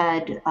who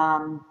had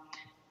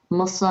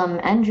Muslim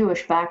and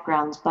Jewish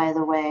backgrounds, by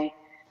the way,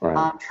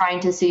 right.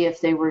 Trying to see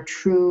if they were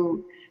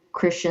true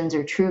Christians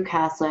or true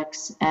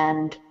Catholics,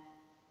 and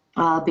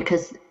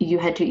because you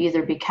had to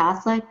either be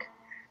Catholic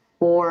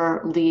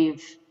or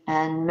leave.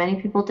 And many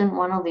people didn't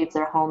want to leave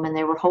their home, and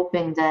they were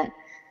hoping that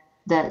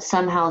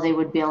somehow they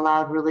would be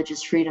allowed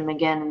religious freedom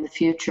again in the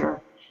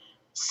future.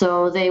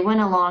 So they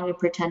went along and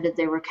pretended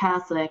they were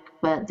Catholic,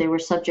 but they were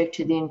subject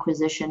to the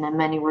Inquisition, and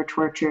many were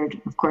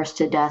tortured, of course,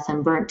 to death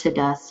and burnt to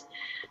death.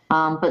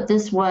 But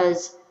this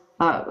was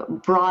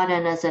brought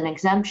in as an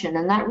exemption,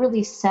 and that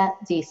really set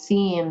the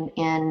theme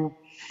in,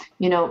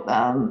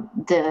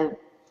 the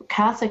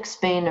Catholic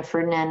Spain of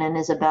Ferdinand and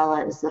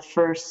Isabella is the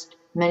first,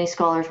 many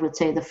scholars would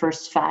say, the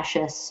first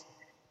fascist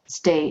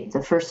state,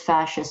 the first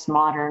fascist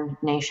modern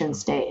nation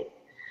state.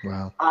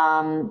 Wow.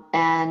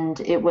 And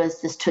it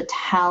was this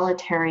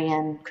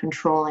totalitarian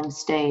controlling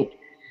state.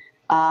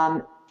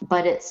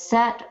 But it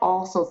set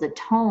also the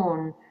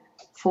tone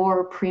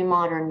for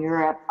pre-modern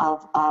Europe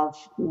of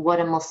what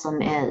a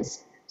Muslim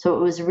is. So it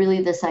was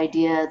really this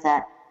idea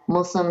that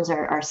Muslims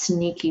are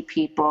sneaky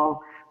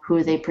people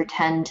who they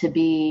pretend to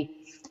be,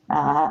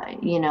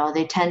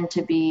 they tend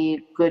to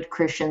be good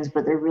Christians,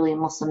 but they're really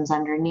Muslims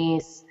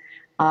underneath.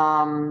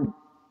 So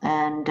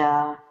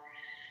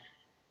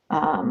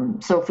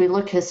if we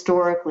look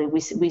historically,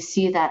 we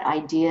see that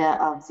idea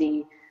of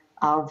the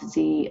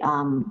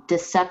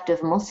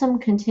deceptive Muslim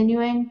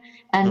continuing,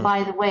 and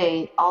by the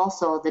way,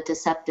 also the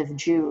deceptive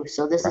Jew.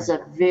 So this is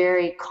a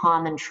very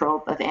common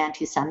trope of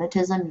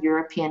anti-Semitism,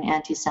 European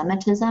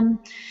anti-Semitism,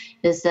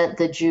 is that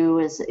the Jew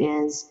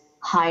is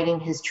hiding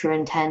his true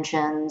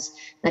intentions,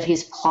 that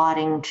he's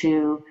plotting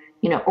to,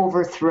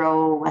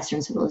 overthrow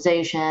Western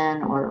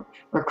civilization or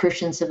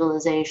Christian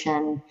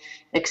civilization,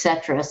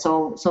 etc.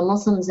 So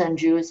Muslims and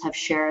Jews have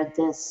shared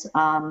this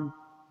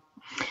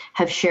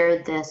have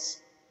shared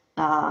this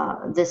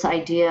this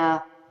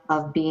idea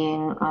of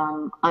being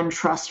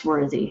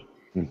untrustworthy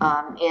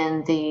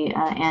in the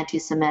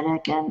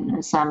anti-Semitic and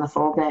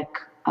Islamophobic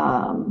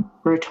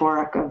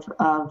rhetoric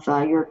of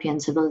European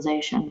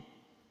civilization.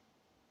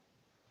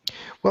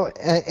 Well,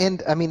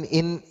 and I mean,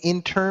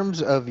 in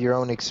terms of your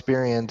own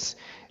experience,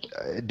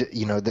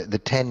 you know, the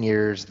 10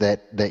 years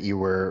that you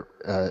were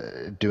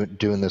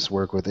doing this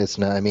work with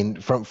ISNA, I mean,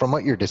 from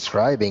what you're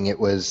describing, it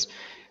was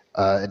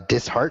a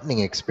disheartening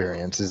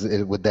experience.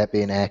 Would that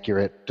be an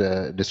accurate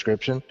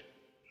description?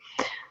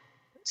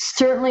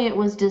 Certainly, it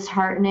was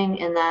disheartening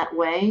in that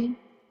way.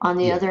 On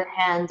the other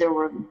hand, there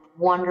were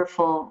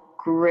wonderful,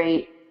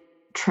 great,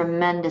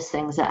 tremendous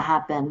things that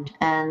happened.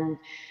 And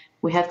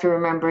we have to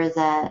remember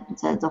that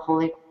the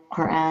Holy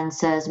Quran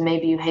says,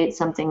 maybe you hate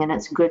something and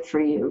it's good for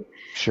you.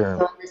 Sure.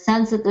 So in the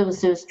sense that it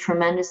was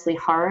tremendously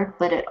hard,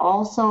 but it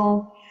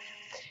also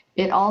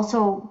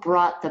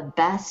brought the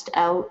best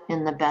out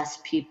in the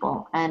best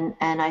people. And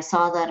I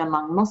saw that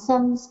among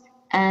Muslims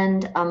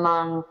and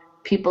among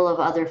people of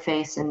other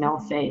faiths and no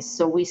faiths.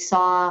 So we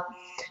saw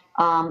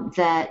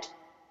that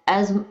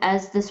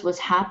as this was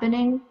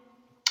happening,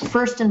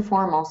 first and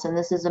foremost, and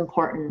this is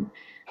important,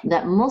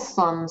 that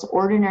Muslims,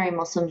 ordinary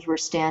Muslims, were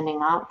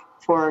standing up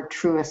for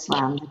true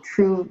Islam, the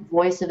true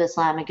voice of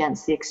Islam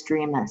against the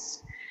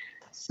extremists.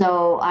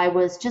 So I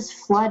was just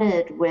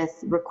flooded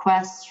with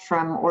requests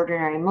from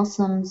ordinary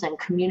Muslims and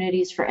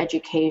communities for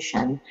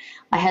education.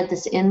 I had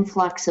this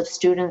influx of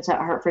students at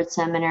Hartford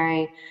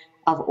Seminary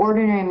of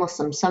ordinary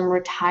Muslims, some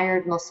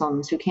retired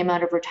Muslims who came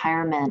out of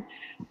retirement,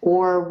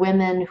 or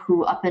women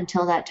who up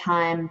until that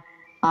time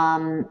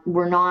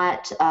were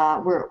not,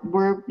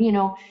 were, you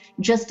know,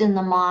 just in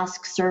the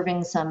mosque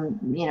serving some,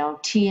 you know,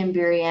 tea and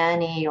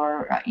biryani,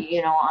 or,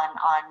 you know,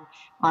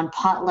 on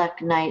potluck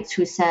nights,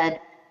 who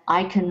said,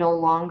 I can no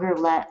longer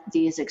let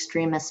these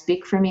extremists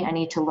speak for me. I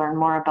need to learn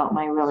more about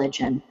my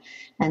religion.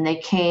 And they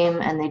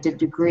came and they did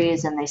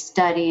degrees and they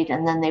studied,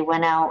 and then they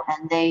went out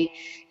and they,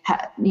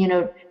 you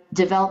know,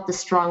 developed a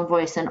strong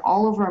voice. And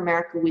all over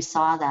America, we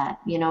saw that,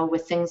 you know,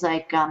 with things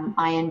like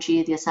ING,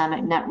 the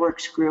Islamic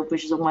Networks Group,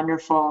 which is a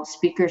wonderful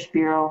Speakers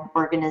Bureau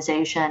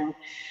organization.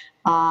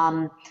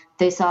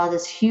 They saw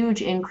this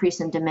huge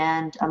increase in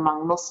demand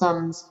among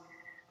Muslims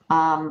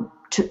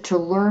to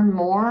learn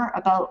more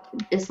about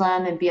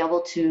Islam and be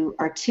able to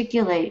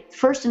articulate,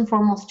 first and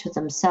foremost, to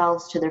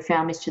themselves, to their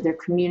families, to their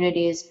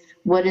communities,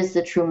 what is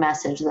the true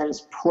message that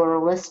is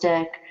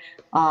pluralistic,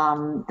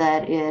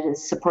 that it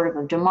is supportive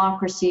of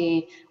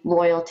democracy,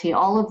 loyalty,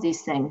 all of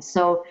these things.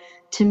 So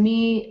to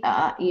me,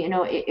 you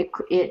know,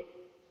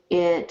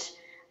 it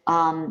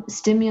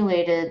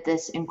stimulated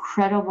this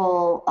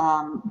incredible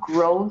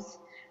growth,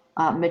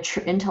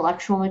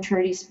 intellectual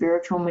maturity,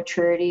 spiritual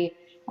maturity,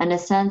 and a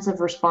sense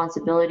of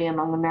responsibility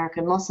among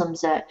American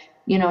Muslims that,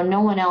 you know, no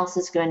one else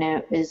is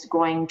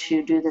going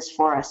to do this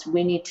for us.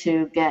 We need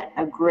to get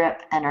a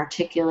grip and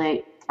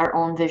articulate our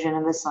own vision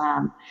of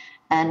Islam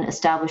and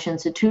establish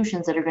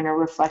institutions that are going to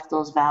reflect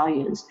those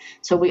values.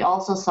 So we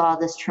also saw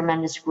this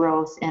tremendous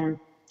growth in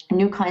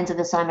new kinds of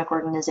Islamic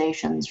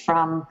organizations,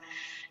 from,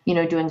 you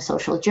know, doing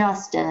social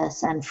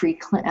justice and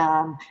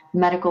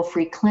medical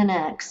free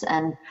clinics,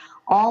 and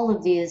all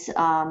of these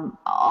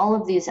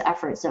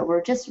efforts that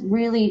were just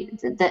really,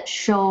 that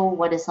show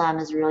what Islam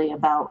is really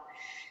about.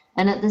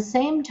 And at the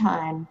same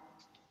time,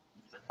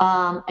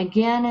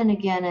 again and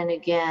again and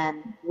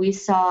again, we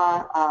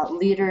saw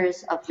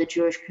leaders of the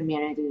Jewish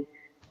community,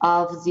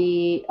 of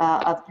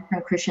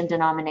different Christian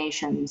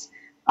denominations,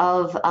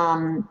 of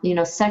you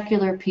know,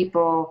 secular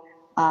people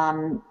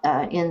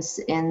in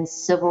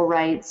civil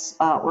rights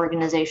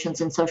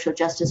organizations and social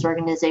justice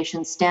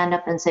organizations stand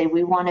up and say,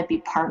 we want to be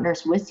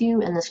partners with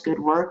you in this good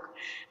work.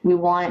 We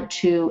want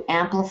to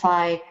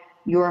amplify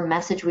your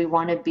message. We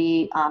want to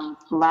be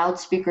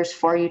loudspeakers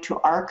for you to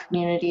our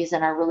communities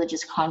and our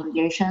religious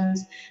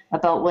congregations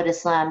about what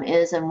Islam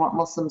is and what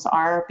Muslims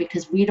are,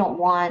 because we don't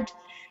want,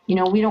 you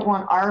know, we don't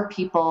want our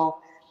people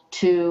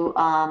to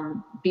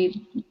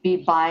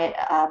be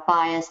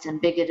biased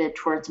and bigoted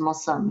towards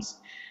Muslims.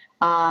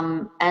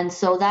 And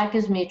so that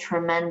gives me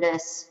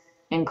tremendous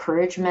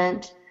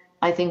encouragement.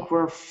 I think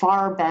we're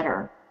far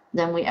better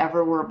than we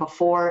ever were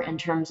before in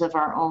terms of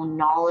our own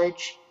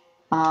knowledge,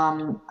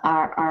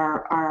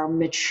 our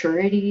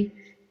maturity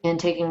in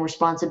taking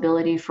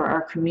responsibility for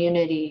our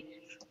community,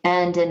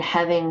 and in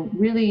having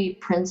really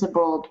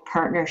principled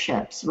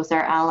partnerships with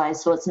our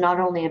allies. So it's not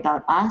only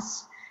about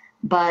us,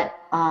 but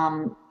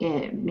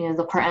you know,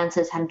 the Quran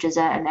says, "Hal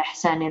jazaa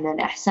al-ihsan illa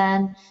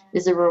al-ihsan,"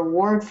 is a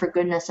reward for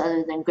goodness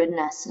other than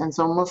goodness. And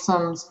so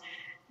Muslims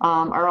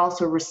are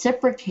also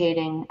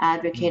reciprocating,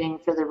 advocating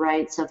for the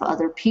rights of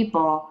other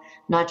people,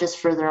 not just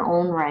for their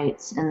own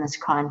rights in this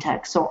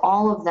context. So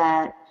all of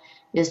that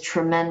is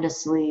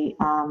tremendously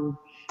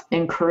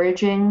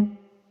encouraging,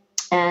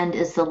 and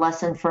is the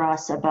lesson for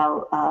us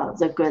about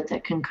the good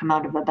that can come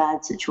out of a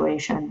bad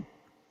situation.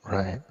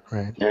 Right,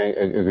 right.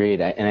 Agreed.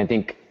 And I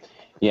think,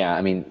 yeah,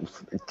 I mean,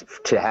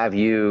 to have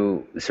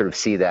you sort of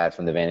see that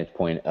from the vantage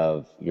point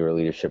of your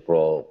leadership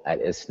role at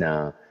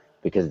ISNA,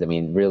 because I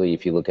mean, really,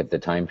 if you look at the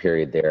time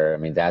period there, I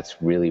mean,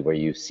 that's really where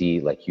you see,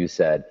 like you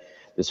said,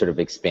 the sort of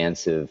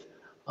expansive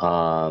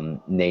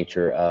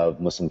nature of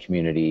Muslim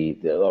community,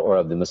 or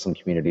of the Muslim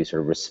community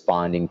sort of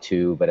responding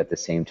to, but at the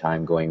same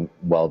time going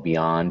well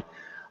beyond,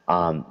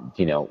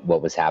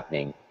 what was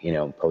happening,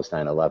 post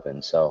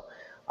 9/11. So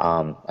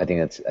I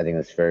think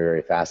that's very,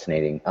 very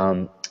fascinating.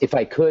 If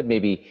I could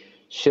maybe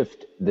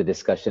shift the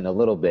discussion a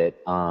little bit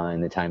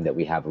in the time that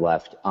we have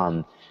left,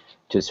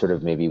 to sort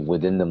of maybe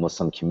within the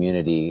Muslim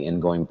community,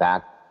 and going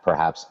back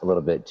perhaps a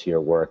little bit to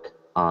your work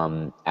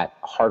at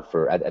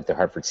Hartford, at the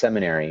Hartford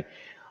Seminary,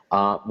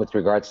 with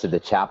regards to the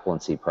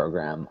chaplaincy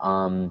program.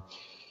 I'd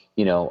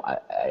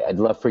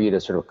love for you to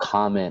sort of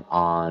comment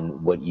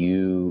on what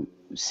you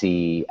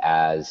see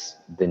as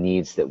the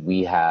needs that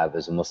we have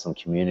as a Muslim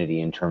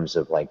community in terms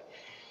of, like,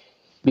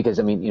 because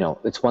I mean,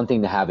 it's one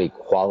thing to have a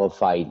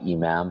qualified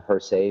imam per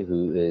se,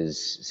 who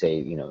is,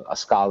 say,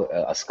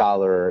 a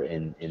scholar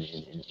in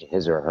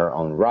his or her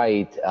own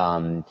right,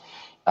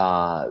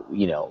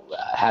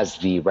 has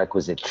the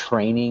requisite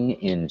training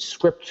in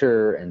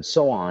scripture and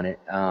so on,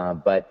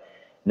 but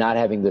not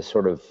having the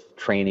sort of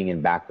training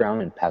and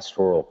background in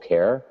pastoral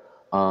care,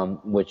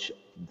 which,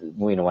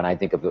 when I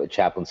think of the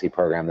chaplaincy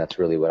program, that's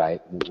really what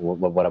I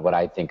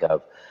think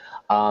of.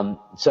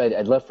 So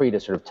I'd love for you to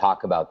sort of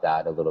talk about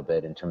that a little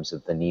bit in terms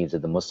of the needs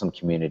of the Muslim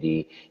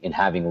community in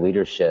having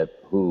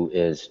leadership who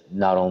is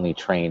not only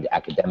trained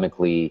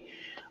academically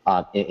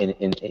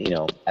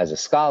as a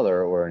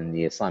scholar or in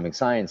the Islamic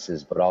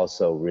sciences, but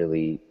also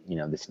really,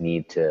 this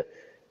need to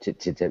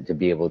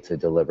be able to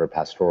deliver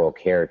pastoral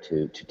care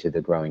to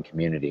the growing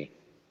community.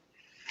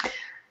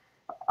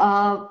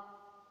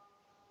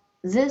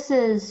 This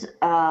is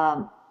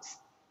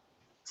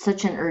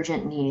such an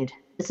urgent need.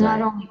 It's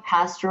not only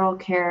pastoral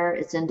care,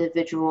 it's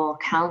individual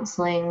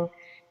counseling.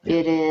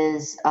 It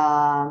is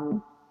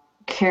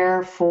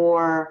care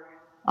for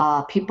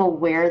people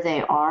where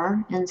they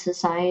are in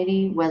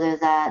society, whether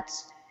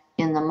that's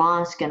in the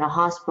mosque, in a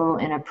hospital,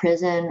 in a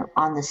prison,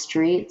 on the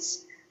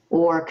streets,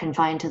 or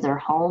confined to their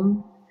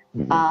home.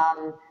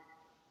 Mm-hmm.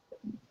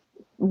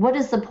 What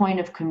is the point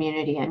of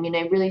community? I mean,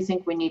 I really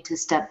think we need to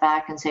step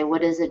back and say,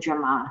 what is a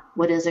jama'ah?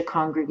 What is a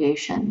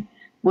congregation?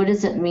 What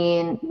does it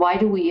mean? Why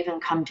do we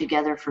even come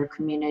together for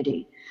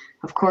community?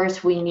 Of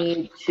course, we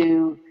need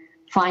to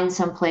find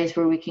some place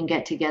where we can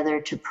get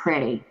together to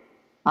pray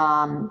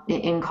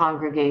in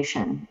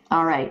congregation.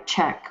 All right,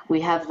 check.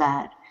 We have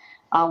that.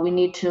 We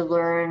need to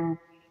learn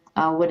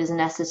what is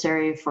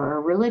necessary for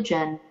our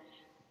religion.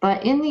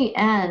 But in the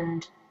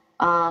end,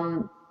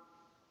 I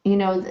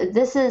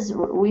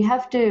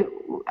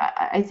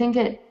think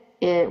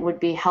it would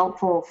be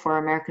helpful for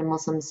American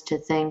Muslims to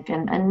think,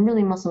 and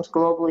really Muslims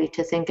globally,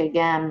 to think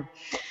again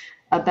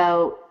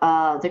about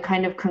the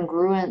kind of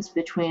congruence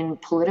between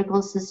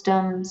political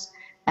systems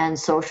and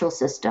social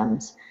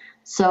systems.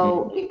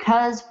 So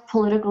because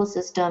political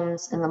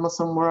systems in the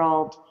Muslim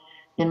world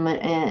in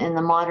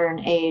the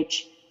modern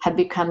age have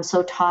become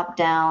so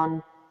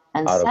top-down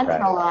and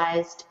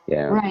centralized,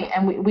 right?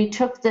 And we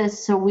took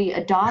this, so we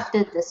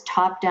adopted this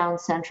top-down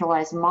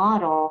centralized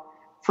model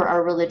for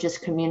our religious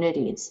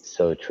communities.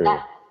 So true.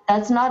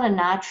 That's not a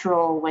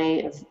natural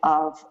way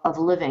of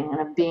living and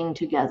of being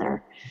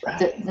together.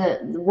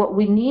 Right. What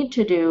we need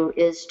to do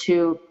is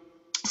to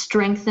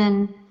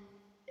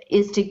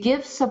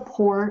give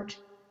support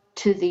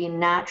to the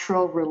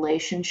natural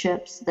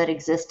relationships that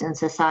exist in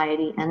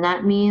society. And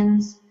that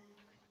means,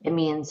 it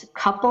means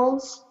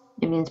couples,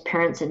 it means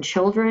parents and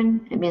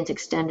children, it means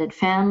extended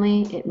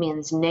family, it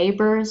means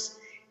neighbors,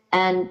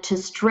 and to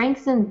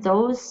strengthen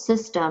those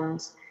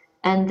systems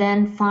and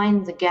then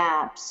find the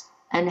gaps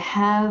and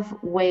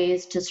have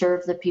ways to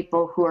serve the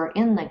people who are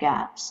in the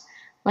gaps.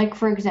 Like,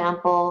 for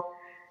example,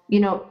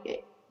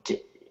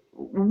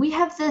 we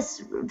have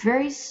this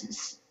very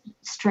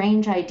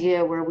strange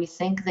idea where we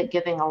think that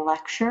giving a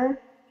lecture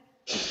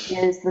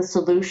is the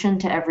solution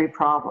to every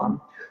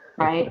problem,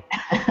 right?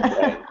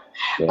 Right.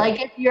 Yeah.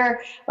 Like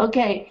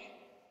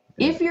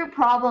if your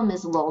problem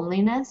is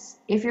loneliness,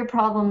 if your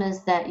problem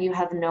is that you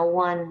have no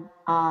one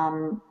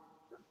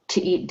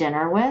to eat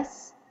dinner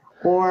with,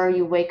 or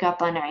you wake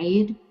up on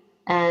Eid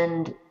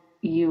and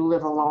you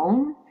live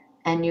alone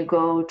and you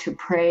go to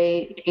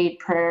pray Eid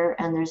prayer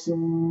and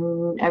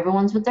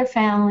everyone's with their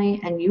family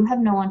and you have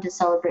no one to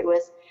celebrate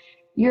with,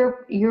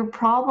 your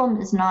problem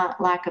is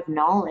not lack of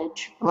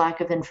knowledge, lack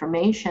of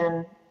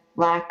information,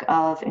 lack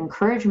of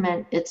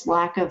encouragement. It's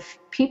lack of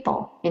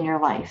people in your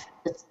life.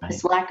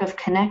 It's lack of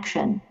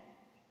connection.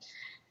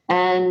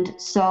 And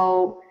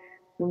so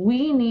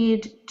we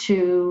need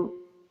to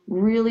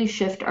really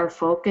shift our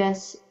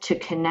focus to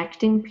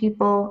connecting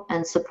people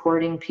and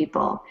supporting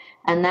people.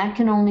 And that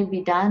can only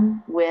be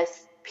done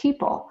with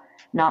people,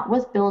 not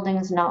with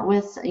buildings, not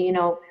with,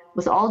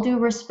 with all due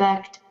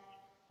respect,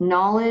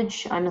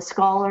 knowledge. I'm a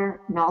scholar.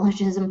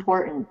 Knowledge is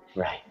important.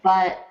 Right.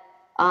 But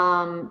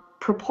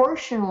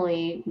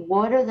proportionally,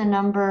 what are the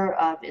number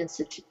of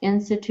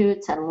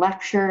institutes and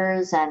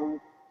lectures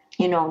and,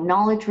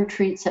 knowledge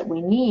retreats that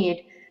we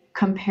need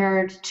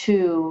compared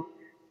to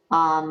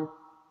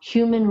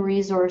human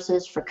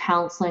resources for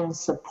counseling,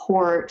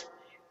 support,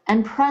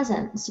 and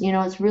presence.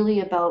 It's really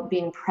about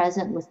being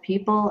present with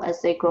people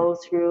as they go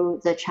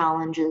through the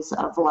challenges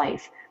of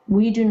life.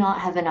 We do not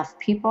have enough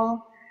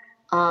people.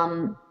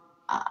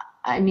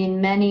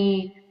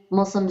 Many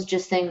Muslims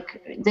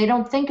they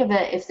don't think of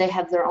it if they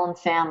have their own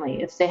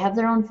family. If they have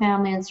their own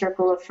family and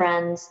circle of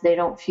friends, they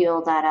don't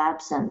feel that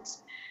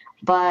absence.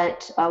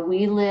 But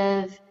we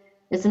live,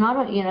 it's not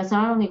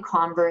only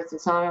converts,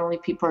 it's not only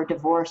people who are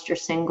divorced or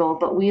single,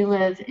 but we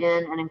live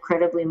in an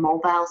incredibly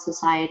mobile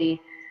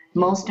society.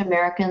 Most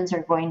Americans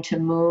are going to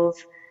move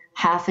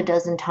half a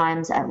dozen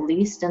times at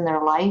least in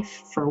their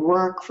life for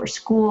work, for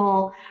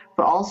school,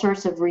 for all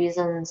sorts of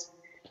reasons.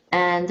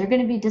 And they're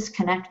going to be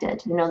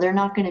disconnected. They're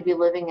not going to be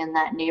living in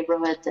that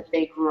neighborhood that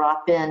they grew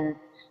up in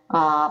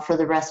for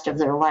the rest of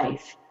their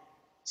life.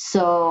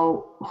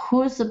 So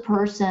who's the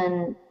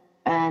person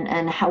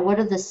and what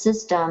are the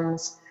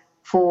systems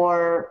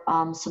for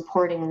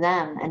supporting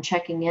them and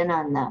checking in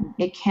on them?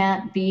 It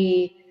can't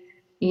be,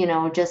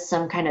 just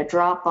some kind of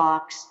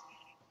Dropbox.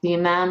 The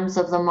imams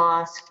of the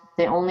mosque,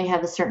 they only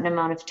have a certain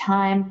amount of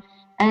time,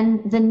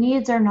 and the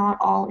needs are not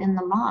all in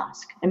the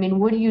mosque.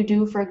 What do you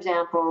do, for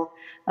example,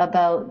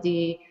 about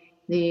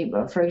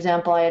for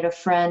example, I had a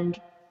friend,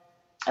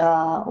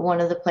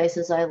 one of the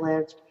places I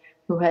lived,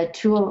 who had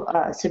two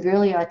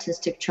severely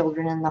autistic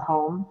children in the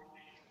home.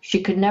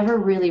 She could never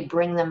really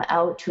bring them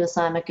out to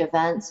Islamic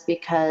events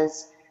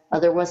because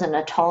there wasn't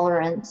a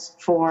tolerance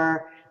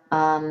for,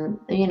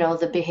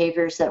 the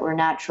behaviors that were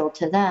natural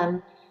to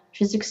them.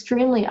 She's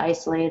extremely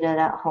isolated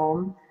at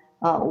home.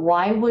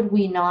 Why would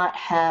we not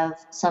have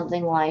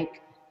something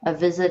like a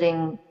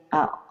visiting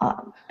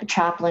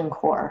chaplain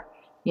corps?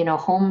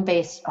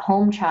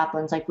 Home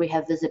chaplains, like we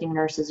have visiting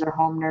nurses or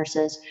home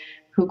nurses,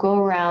 who go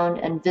around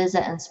and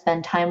visit and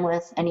spend time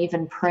with and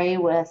even pray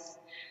with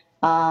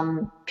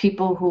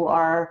people who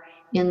are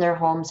in their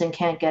homes and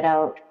can't get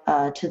out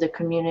to the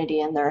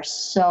community. And there are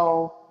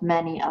so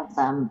many of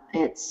them.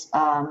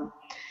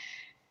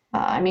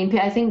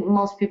 I think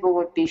most people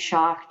would be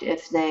shocked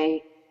if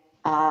they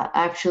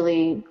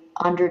actually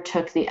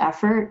undertook the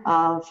effort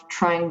of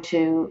trying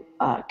to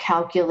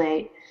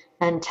calculate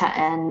and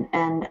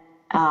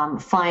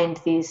find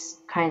these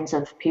kinds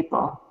of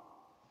people.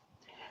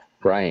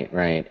 Right.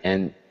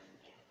 And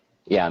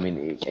yeah,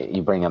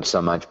 you bring up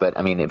so much, but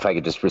if I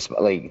could just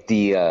respond, like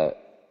the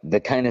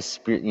kind of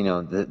spirit,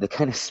 the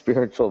kind of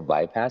spiritual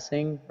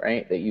bypassing,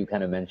 right, that you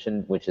kind of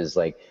mentioned, which is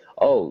like,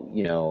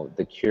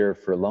 the cure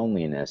for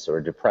loneliness or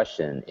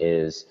depression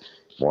is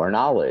more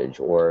knowledge,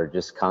 or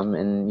just come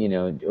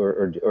and,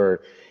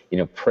 or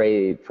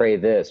pray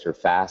this or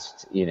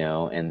fast,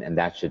 and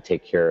that should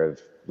take care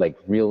of like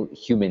real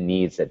human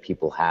needs that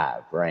people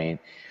have, right?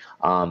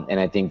 And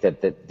I think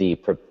that the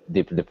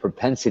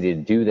propensity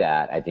to do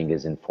that, I think,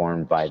 is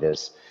informed by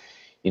this,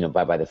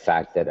 by the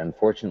fact that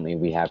unfortunately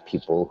we have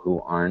people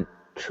who aren't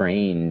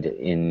trained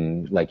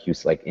in, like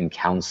in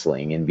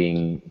counseling and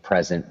being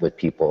present with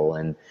people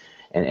and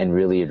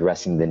really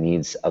addressing the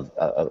needs of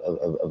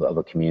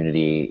a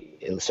community,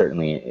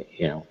 certainly,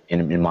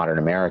 in modern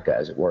America,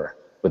 as it were,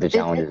 with the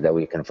challenges that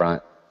we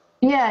confront.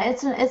 Yeah,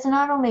 it's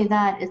not only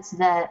that, it's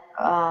that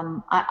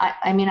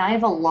I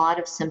have a lot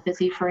of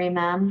sympathy for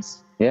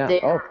imams. Yeah,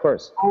 of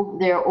course.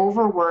 They're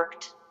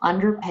overworked,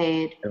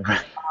 underpaid,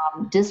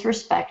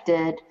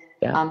 disrespected,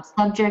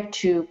 subject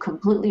to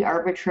completely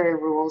arbitrary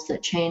rules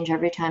that change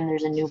every time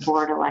there's a new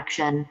board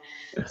election.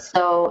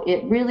 So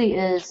it really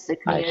is the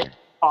community's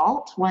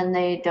fault when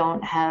they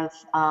don't have,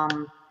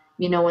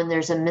 when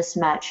there's a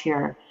mismatch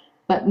here.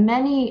 But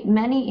many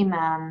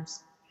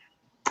imams,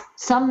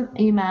 some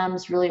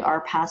imams really are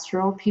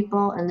pastoral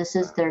people, and this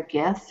is their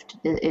gift,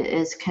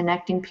 is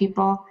connecting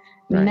people.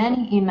 Right.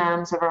 Many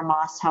imams of our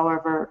mosques,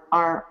 however,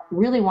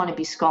 really want to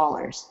be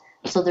scholars.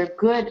 So they're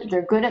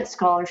good at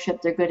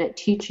scholarship, they're good at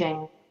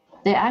teaching.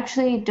 They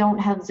actually don't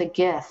have the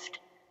gift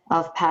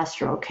of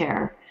pastoral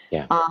care.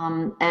 Yeah.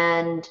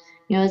 And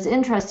it's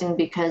interesting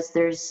because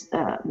there's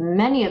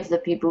many of the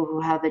people who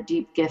have a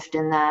deep gift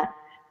in that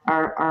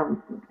are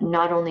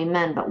not only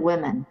men but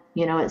women.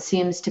 It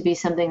seems to be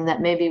something that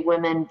maybe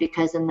women,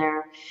 because in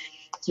their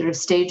sort of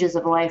stages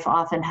of life,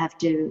 often have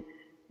to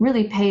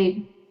really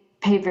pay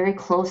very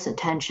close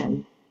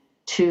attention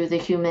to the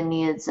human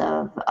needs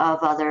of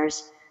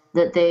others,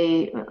 that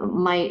they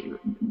might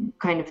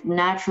kind of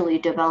naturally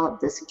develop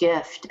this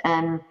gift.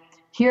 And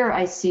here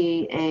I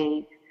see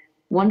a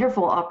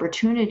wonderful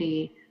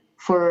opportunity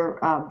for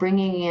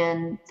bringing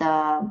in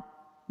the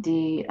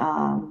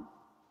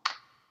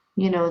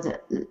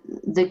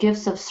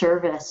gifts of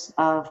service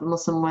of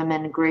Muslim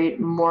women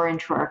more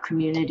into our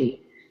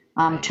community.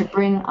 To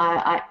bring,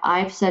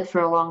 I've said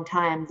for a long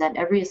time that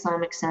every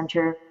Islamic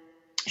center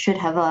should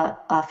have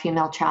a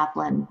female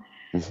chaplain,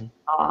 mm-hmm.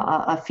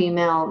 A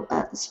female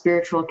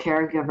spiritual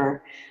caregiver.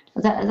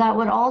 That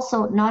would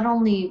also, not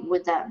only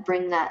would that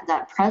bring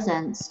that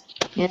presence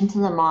into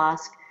the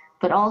mosque,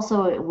 but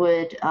also it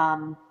would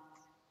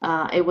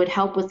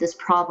help with this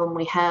problem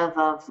we have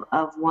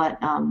of what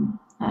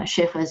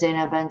Sheikh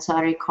Zainab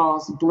Ansari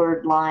calls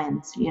blurred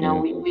lines. You know,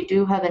 we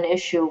do have an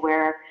issue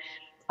where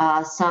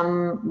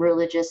some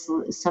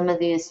of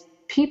these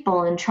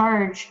people in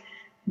charge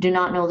do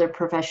not know their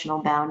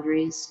professional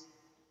boundaries.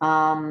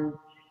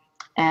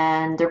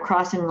 And they're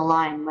crossing the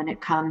line when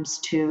it comes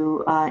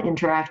to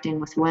interacting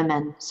with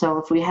women. So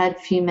if we had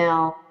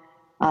female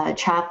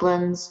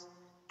chaplains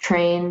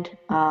trained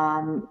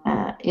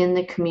in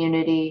the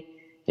community,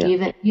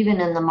 even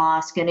in the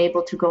mosque, and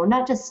able to go,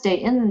 not just stay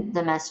in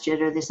the masjid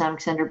or the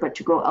Islamic Center, but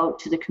to go out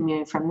to the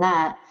community from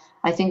that,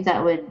 I think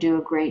that would do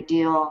a great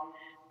deal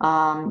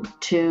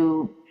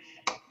to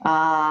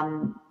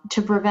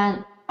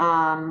prevent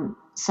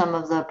some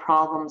of the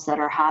problems that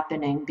are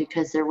happening,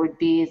 because there would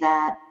be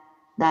that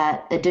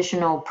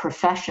additional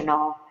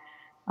professional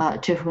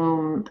to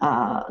whom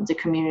the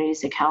community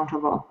is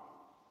accountable.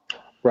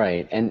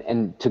 Right.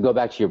 And to go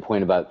back to your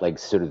point about like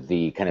sort of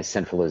the kind of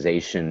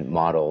centralization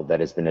model that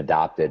has been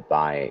adopted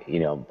by,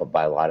 you know,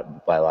 by a lot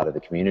of the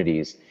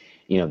communities,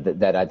 you know,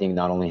 that I think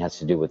not only has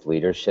to do with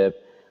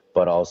leadership,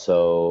 but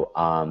also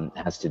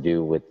has to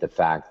do with the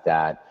fact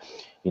that,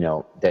 you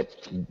know, that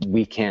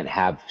we can't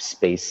have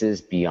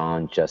spaces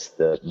beyond just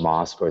the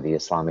mosque or the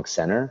Islamic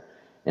Center.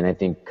 And I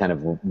think kind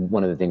of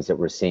one of the things that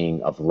we're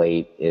seeing of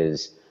late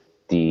is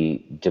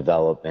the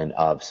development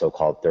of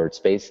so-called third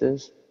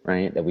spaces,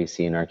 right, that we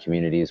see in our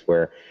communities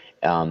where,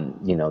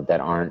 you know,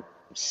 that aren't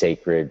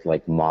sacred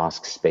like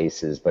mosque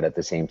spaces, but at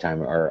the same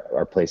time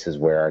are places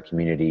where our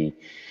community,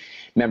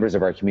 members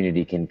of our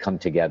community can come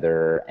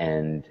together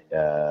and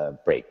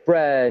break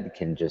bread,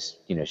 can just,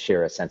 you know,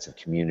 share a sense of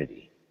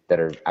community that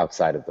are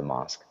outside of the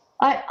mosque.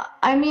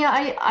 I mean,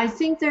 I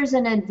think there's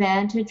an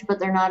advantage, but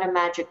they're not a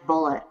magic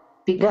bullet,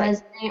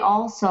 because they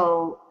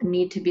also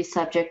need to be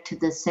subject to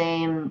the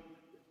same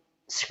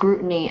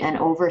scrutiny and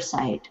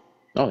oversight.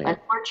 Oh, yeah.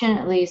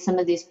 Unfortunately, some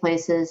of these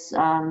places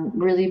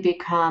really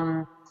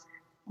become,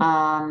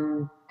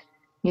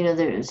 you know,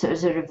 there's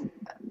sort of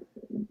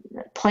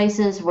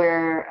places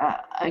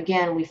where,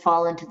 again, we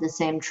fall into the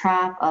same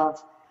trap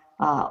of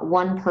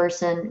one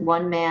person,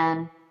 one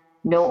man,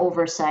 no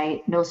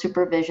oversight, no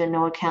supervision,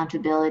 no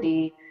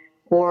accountability,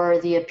 or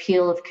the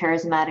appeal of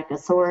charismatic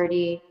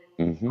authority.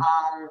 Mm-hmm.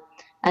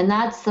 And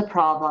that's the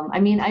problem. I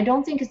mean, I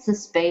don't think it's the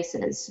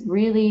spaces.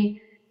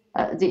 Really,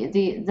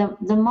 the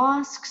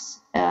mosques,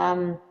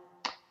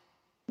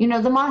 you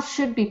know, the mosque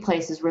should be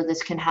places where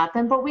this can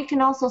happen, but we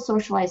can also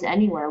socialize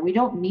anywhere. We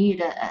don't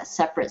need a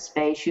separate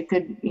space. You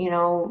could, you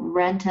know,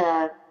 rent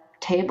a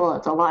table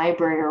at the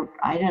library, or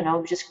I don't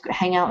know, just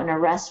hang out in a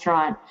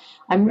restaurant.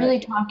 I'm really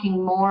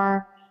talking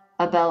more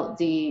about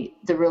the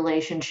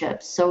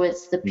relationships. So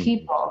it's the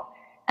people,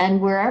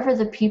 and wherever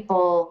the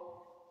people,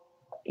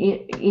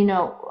 you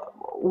know,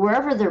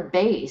 wherever they're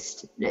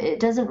based, it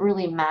doesn't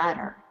really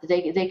matter.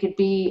 They could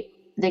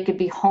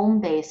be home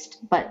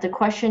based, but the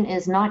question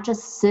is not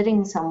just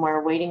sitting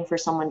somewhere waiting for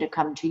someone to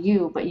come to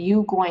you, but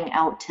you going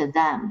out to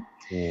them.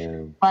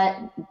 Yeah.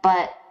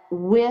 But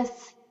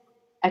with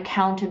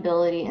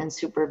accountability and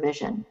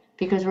supervision,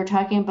 because we're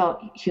talking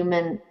about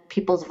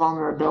people's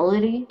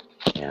vulnerability.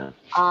 Yeah.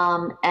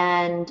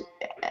 And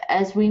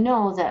as we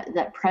know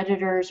that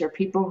predators or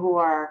people who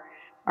are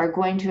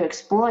going to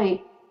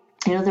exploit,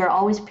 you know, there are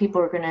always people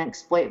who are going to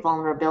exploit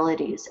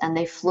vulnerabilities, and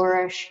they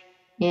flourish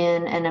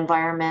in an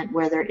environment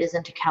where there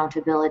isn't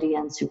accountability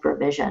and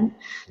supervision.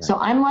 Right. So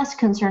I'm less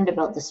concerned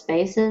about the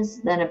spaces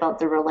than about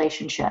the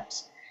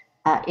relationships.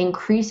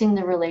 Increasing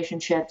the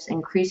relationships,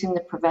 increasing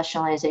the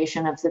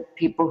professionalization of the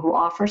people who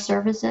offer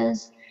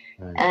services,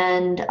 right.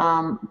 And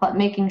but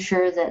making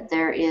sure that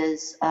there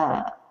is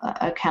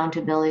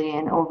accountability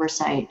and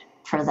oversight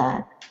for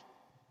that.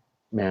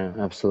 Yeah,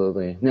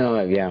 absolutely.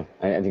 No, yeah,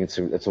 I think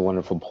it's a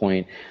wonderful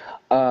point.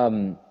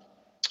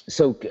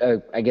 So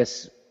I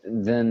guess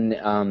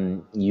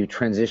then you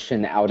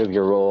transition out of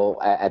your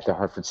role at the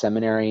Hartford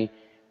Seminary,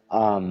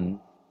 and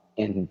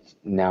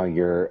now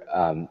you're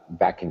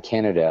back in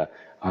Canada.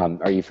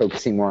 Are you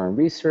focusing more on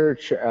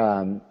research?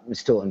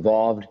 Still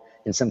involved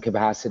in some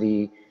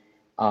capacity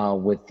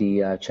with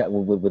the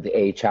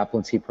AA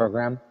chaplaincy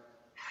program?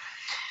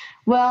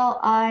 Well,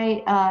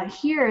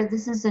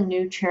 this is a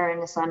new chair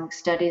in Islamic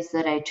Studies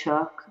that I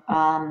took.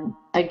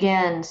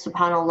 Again,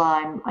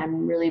 subhanAllah,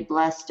 I'm really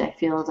blessed. I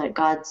feel that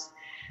God's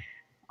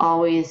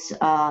always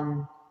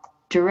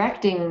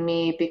directing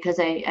me, because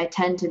I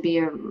tend to be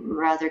a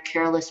rather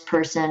careless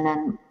person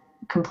and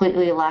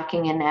completely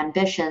lacking in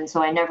ambition,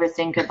 so I never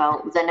think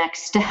about the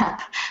next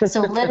step.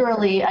 So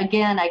literally,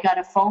 again, I got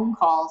a phone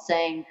call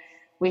saying,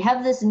 we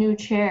have this new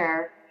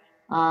chair,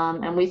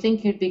 and we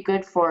think you'd be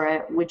good for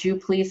it. Would you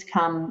please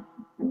come?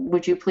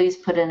 Would you please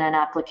put in an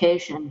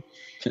application?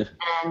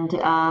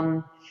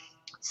 And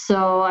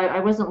so I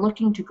wasn't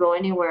looking to go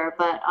anywhere,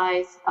 but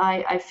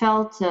I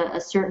felt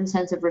a certain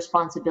sense of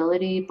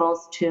responsibility,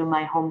 both to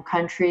my home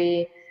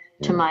country,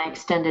 to my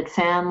extended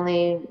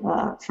family.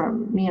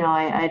 From, you know,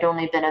 I'd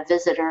only been a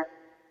visitor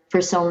for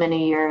so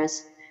many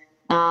years.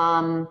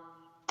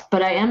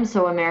 But I am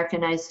so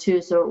Americanized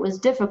too, so it was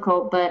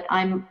difficult, but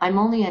I'm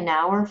only an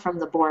hour from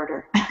the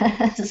border.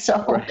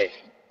 So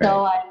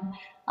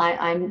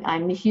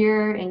I'm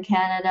here in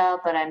Canada,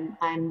 but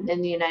I'm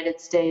in the United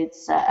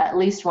States at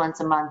least once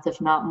a month, if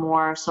not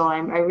more. So I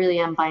really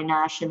am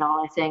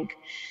binational, I think.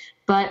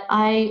 But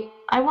I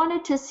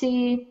wanted to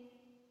see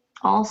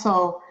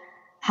also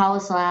how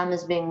Islam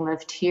is being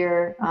lived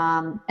here.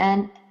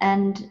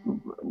 And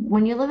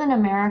when you live in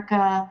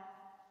America,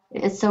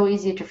 it's so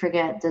easy to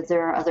forget that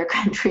there are other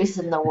countries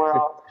in the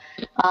world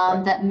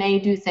that may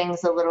do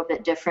things a little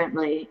bit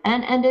differently.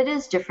 And it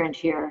is different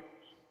here.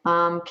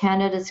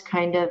 Canada's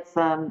kind of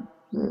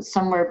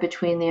somewhere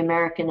between the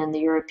American and the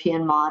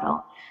European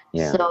model.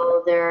 Yeah.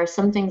 So there are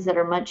some things that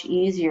are much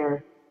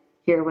easier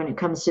here when it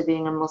comes to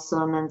being a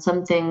Muslim, and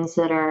some things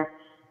that are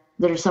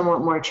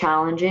somewhat more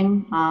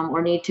challenging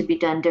or need to be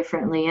done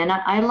differently. And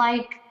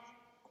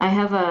I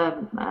have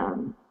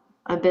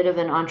a bit of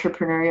an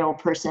entrepreneurial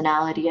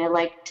personality. I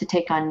like to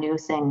take on new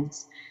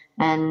things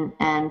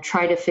and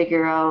try to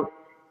figure out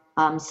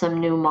some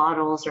new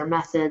models or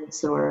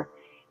methods or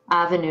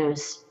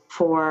avenues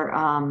for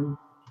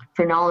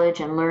knowledge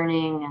and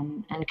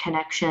learning and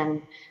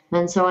connection.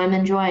 And so I'm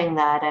enjoying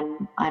that.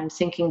 I'm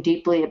thinking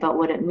deeply about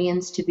what it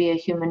means to be a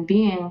human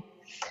being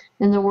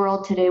in the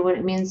world today, what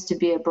it means to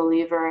be a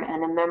believer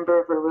and a member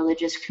of a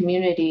religious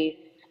community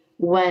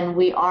when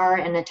we are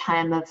in a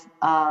time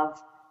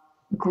of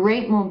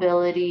great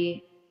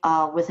mobility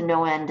with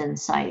no end in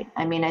sight.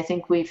 I mean, I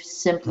think we've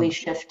simply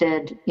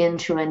shifted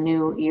into a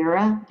new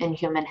era in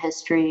human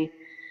history,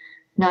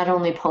 not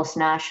only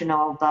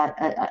post-national, but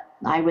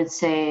I would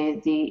say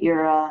the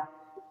era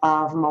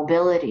of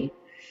mobility.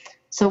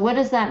 So what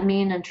does that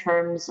mean in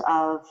terms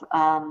of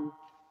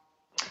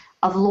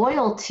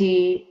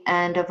loyalty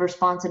and of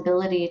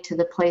responsibility to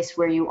the place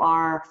where you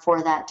are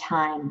for that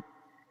time?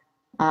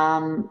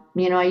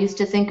 I used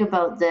to think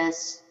about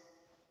this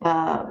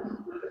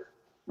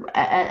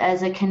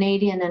as a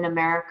Canadian in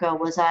America.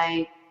 Was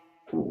I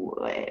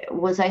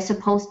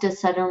supposed to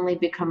suddenly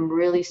become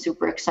really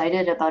super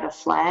excited about a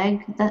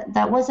flag?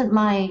 That wasn't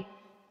my,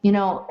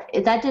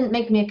 that didn't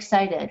make me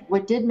excited.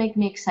 What did make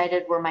me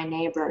excited were my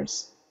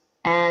neighbors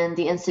and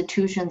the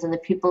institutions and the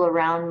people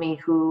around me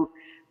who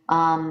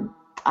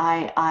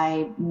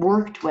I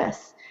worked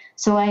with.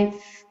 So I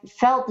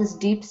felt this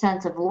deep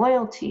sense of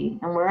loyalty,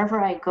 and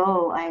wherever I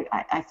go,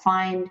 I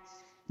find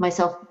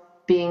myself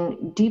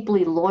being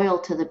deeply loyal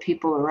to the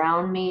people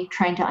around me,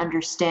 trying to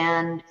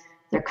understand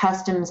their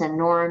customs and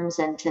norms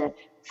and to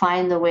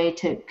find the way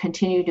to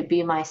continue to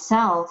be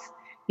myself,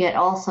 yet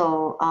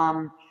also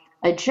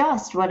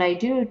adjust what I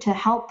do to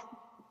help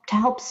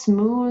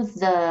smooth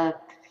the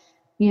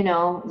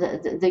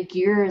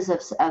gears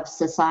of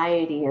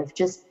society, of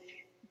just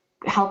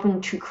helping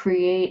to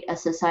create a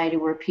society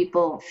where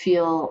people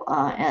feel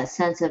a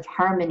sense of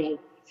harmony.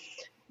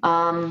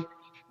 And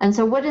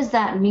so what does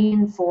that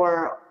mean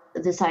for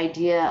this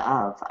idea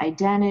of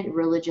identity,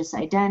 religious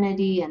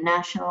identity and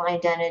national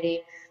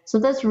identity? So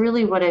that's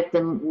really what I've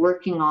been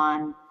working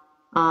on,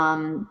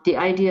 the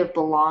idea of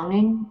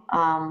belonging.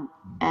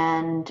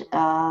 And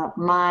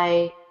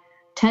my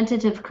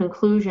tentative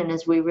conclusion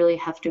is we really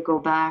have to go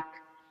back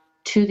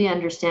to the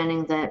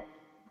understanding that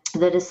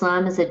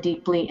Islam is a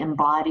deeply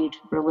embodied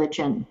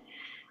religion,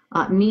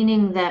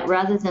 meaning that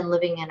rather than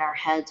living in our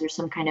heads or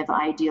some kind of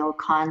ideal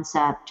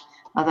concept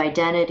of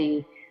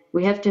identity,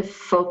 we have to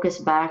focus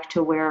back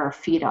to where our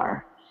feet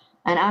are.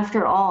 And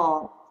after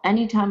all,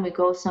 anytime we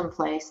go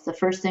someplace, the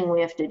first thing we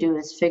have to do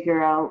is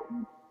figure out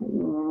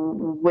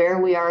where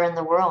we are in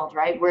the world,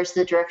 right? Where's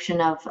the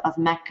direction of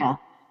Mecca?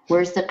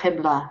 Where's the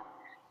Qibla?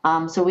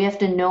 So we have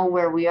to know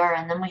where we are,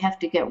 and then we have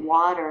to get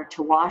water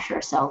to wash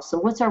ourselves. So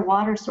what's our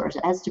water source?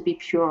 It has to be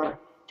pure.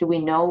 Do we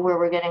know where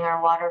we're getting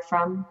our water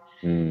from?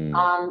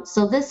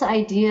 So this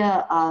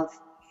idea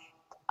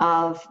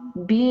of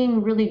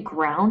being really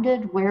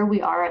grounded where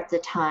we are at the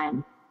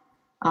time,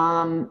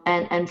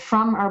 and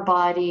from our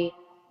body,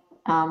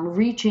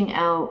 reaching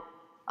out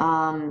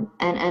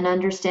and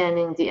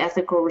understanding the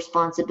ethical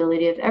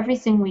responsibility of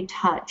everything we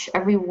touch,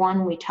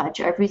 everyone we touch,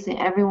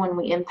 everyone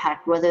we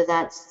impact, whether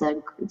that's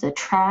the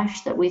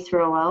trash that we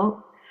throw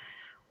out,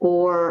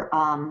 or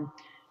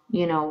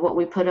what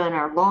we put on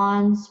our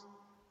lawns,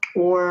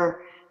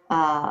 or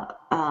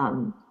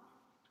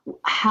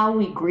how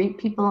we greet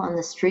people on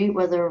the street,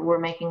 whether we're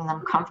making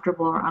them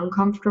comfortable or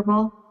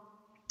uncomfortable,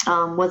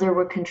 whether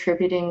we're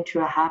contributing to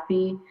a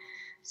happy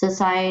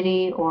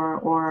society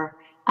or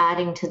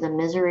adding to the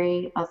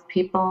misery of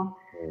people.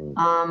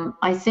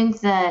 I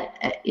think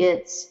that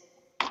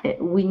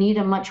we need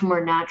a much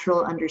more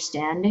natural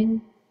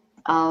understanding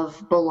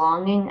of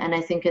belonging, and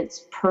I think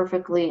it's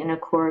perfectly in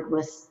accord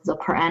with the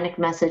Quranic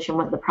message and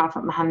what the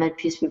Prophet Muhammad,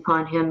 peace be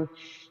upon him,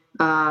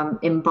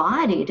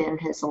 embodied in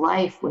his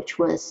life, which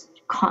was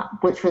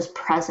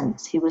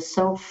presence. He was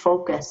so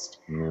focused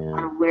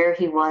on where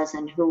he was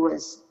and who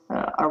was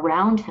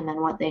around him and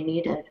what they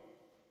needed.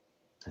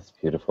 That's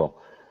beautiful.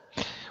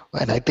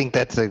 And I think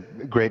that's a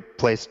great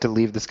place to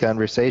leave this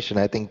conversation.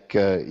 I think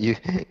you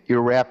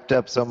wrapped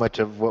up so much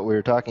of what we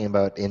were talking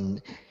about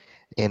in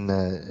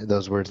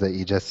those words that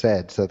you just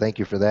said. So thank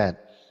you for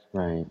that.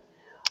 Right.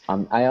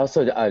 I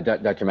also,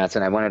 Dr.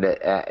 Mattson, I wanted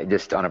to,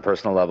 just on a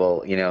personal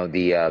level,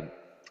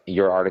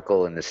 your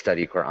article in the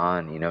Study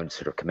Quran,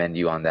 sort of commend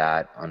you on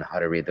that, on how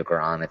to read the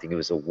Quran. I think it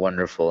was a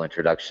wonderful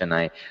introduction.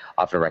 I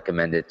often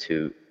recommend it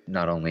to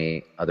not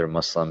only other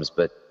Muslims,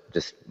 but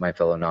just my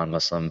fellow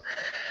non-Muslim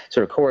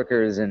sort of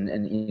coworkers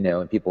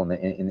and people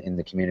in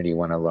the community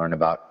want to learn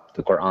about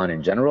the Quran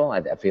in general.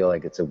 I feel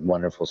like it's a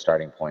wonderful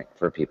starting point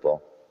for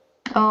people.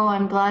 Oh,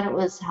 I'm glad it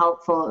was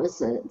helpful.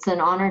 It's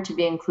an honor to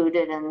be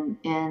included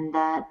in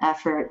that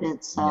effort.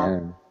 It's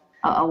a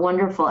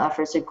wonderful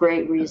effort. It's a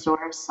great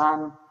resource.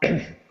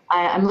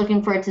 I'm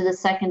looking forward to the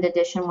second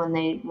edition when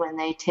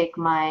they take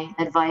my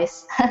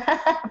advice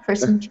for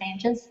some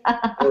changes.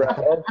 Right.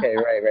 Okay.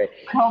 Right.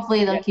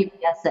 Hopefully they'll keep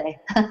the essay.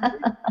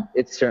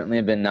 It's certainly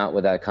been not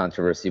without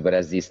controversy, but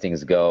as these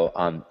things go,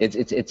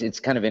 it's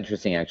kind of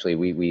interesting actually.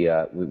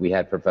 We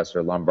had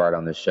Professor Lombard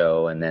on the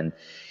show, and then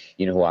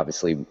who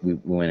obviously we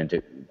went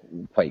into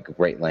quite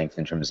great length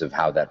in terms of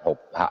how the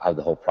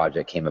whole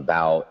project came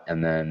about,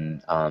 and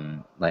then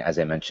like as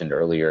I mentioned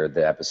earlier,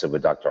 the episode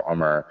with Dr.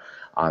 Omar.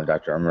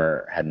 Dr.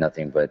 Omar had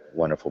nothing but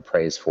wonderful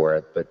praise for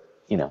it. But,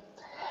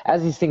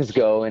 as these things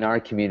go in our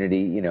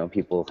community,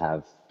 people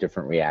have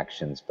different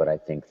reactions. But I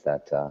think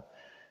that,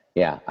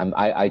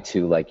 I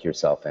too, like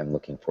yourself, am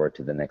looking forward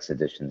to the next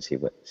edition, see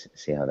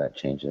how that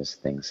changes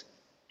things.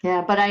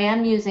 Yeah, but I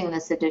am using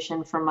this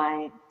edition for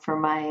my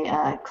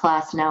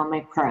class now,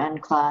 my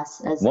Quran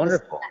class. As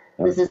wonderful.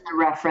 This is the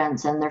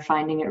reference, and they're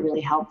finding it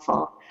really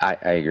helpful. I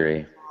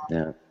agree.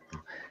 Yeah.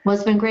 Well,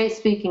 it's been great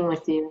speaking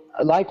with you.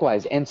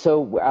 Likewise. And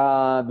so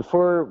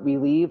before we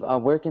leave,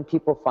 where can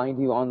people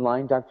find you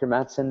online, Dr.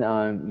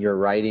 Mattson? Your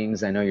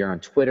writings, I know you're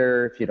on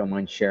Twitter, if you don't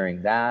mind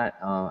sharing that.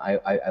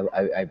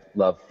 I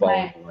love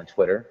following you on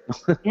Twitter.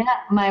 Yeah,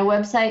 my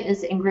website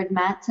is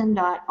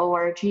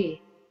ingridmattson.org.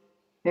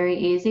 Very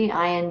easy,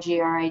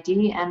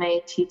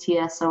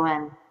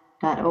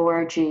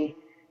 ingridmattson.org.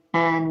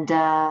 And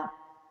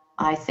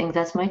I think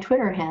that's my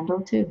Twitter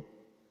handle, too.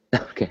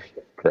 Okay,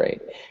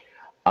 great.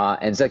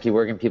 And Zaki,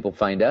 where can people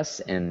find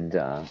us and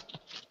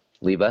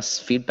leave us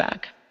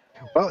feedback?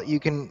 Well, you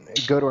can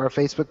go to our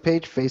Facebook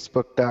page,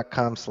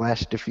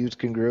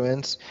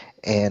 facebook.com/diffusecongruence,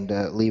 and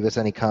leave us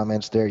any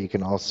comments there. You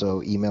can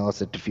also email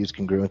us at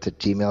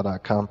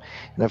diffusecongruence@gmail.com.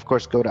 And of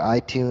course, go to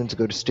iTunes,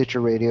 go to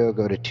Stitcher Radio,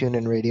 go to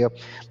TuneIn Radio.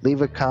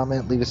 Leave a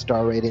comment, leave a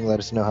star rating, let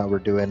us know how we're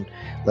doing.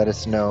 Let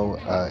us know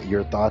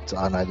your thoughts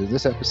on either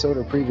this episode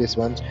or previous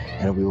ones,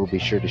 and we will be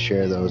sure to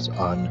share those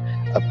on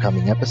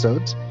upcoming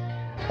episodes.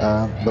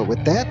 But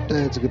with that,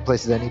 it's a good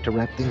place as any to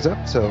wrap things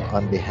up. So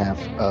on behalf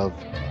of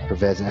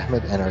Pervez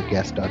Ahmed and our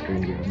guest, Dr.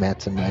 Ingrid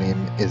Mattson, my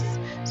name is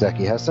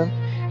Zaki Hassan.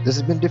 This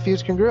has been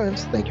Diffuse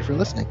Congruence. Thank you for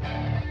listening.